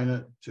from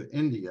China to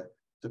India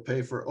to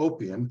pay for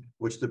opium,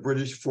 which the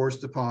British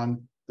forced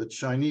upon the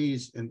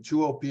Chinese in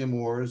 2 opium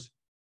wars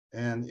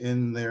and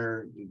in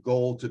their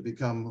goal to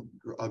become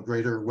a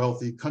greater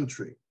wealthy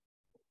country.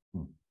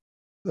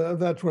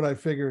 That's what I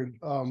figured.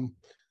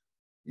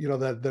 You know,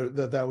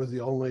 that was the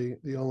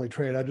only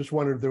trade. I just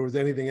wondered if there was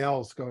anything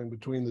else going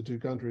between the two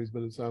countries,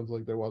 but it sounds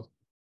like there was.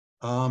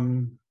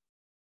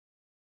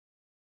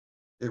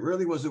 It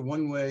really was a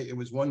one-way. It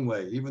was one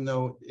way, even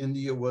though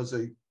India was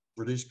a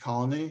British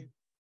colony.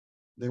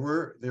 There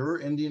were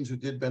Indians who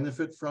did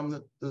benefit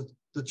from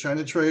the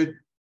China trade,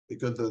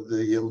 because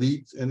the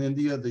elite in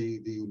India,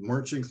 the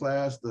merchant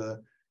class,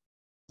 the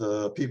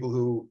people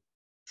who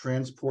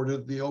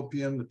transported the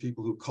opium, the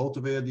people who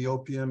cultivated the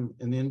opium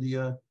in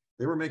India,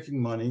 they were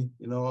making money.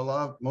 You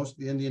know, most of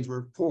the Indians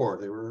were poor.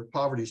 They were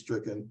poverty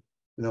stricken.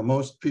 You know,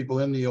 most people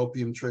in the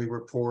opium trade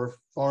were poor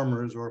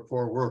farmers or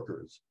poor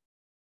workers.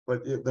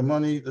 But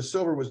the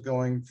silver was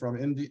going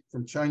from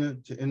China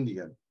to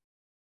India.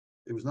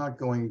 It was not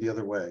going the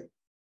other way,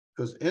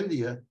 because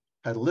India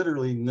had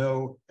literally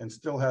no, and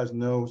still has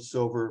no,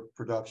 silver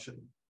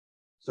production.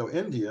 So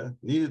India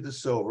needed the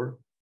silver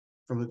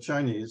from the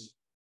Chinese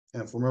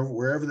and from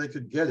wherever they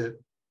could get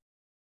it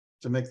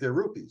to make their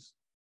rupees.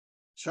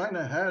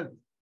 China had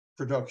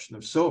production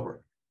of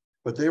silver,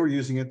 but they were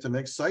using it to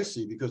make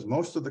syce, because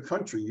most of the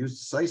country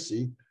used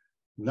syce,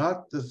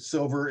 not the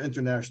silver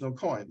international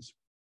coins.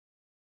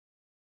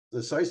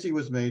 The syce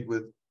was made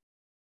with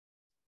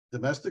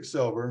domestic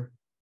silver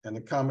and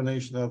a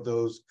combination of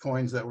those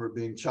coins that were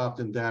being chopped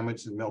and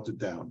damaged and melted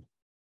down.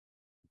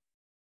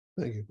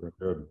 Thank you. Very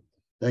good.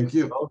 Thank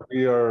you. Well,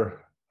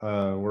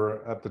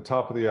 we're at the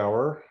top of the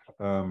hour.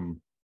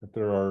 If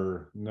there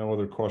are no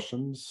other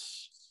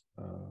questions,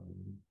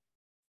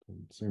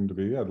 seem to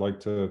be, I'd like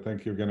to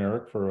thank you again,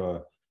 Eric, for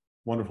a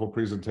wonderful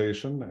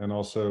presentation, and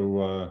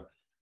also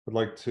I'd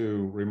like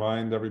to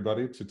remind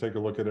everybody to take a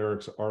look at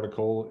Eric's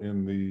article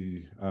in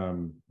the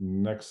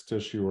next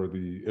issue, or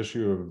the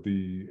issue of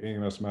the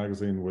ANS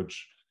magazine,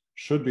 which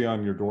should be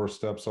on your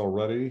doorsteps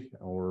already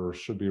or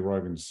should be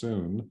arriving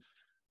soon.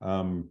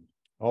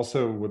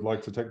 Also would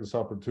like to take this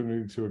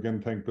opportunity to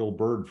again thank Bill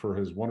Bird for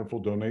his wonderful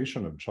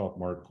donation of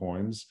Chopmarked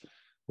coins,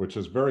 which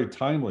is very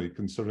timely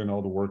considering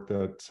all the work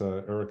that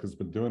Eric has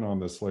been doing on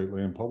this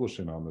lately and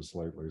publishing on this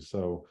lately.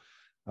 So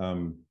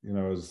you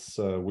know, as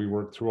we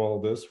work through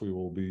all this, we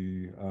will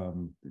be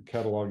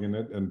cataloging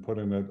it and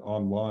putting it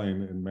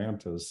online in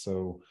Mantis,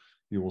 so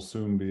you will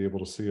soon be able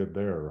to see it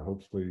there,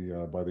 hopefully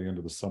by the end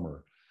of the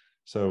summer.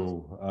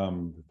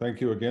 So thank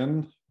you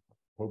again.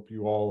 Hope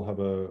you all have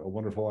a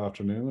wonderful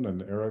afternoon,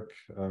 and Eric,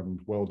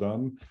 well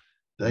done.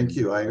 Thank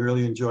you. I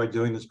really enjoyed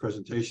doing this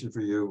presentation for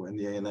you and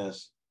the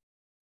ANS.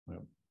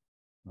 Yep.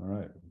 All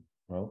right.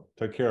 Well,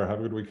 take care. Have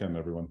a good weekend,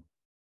 everyone.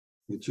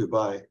 You too.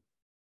 Bye.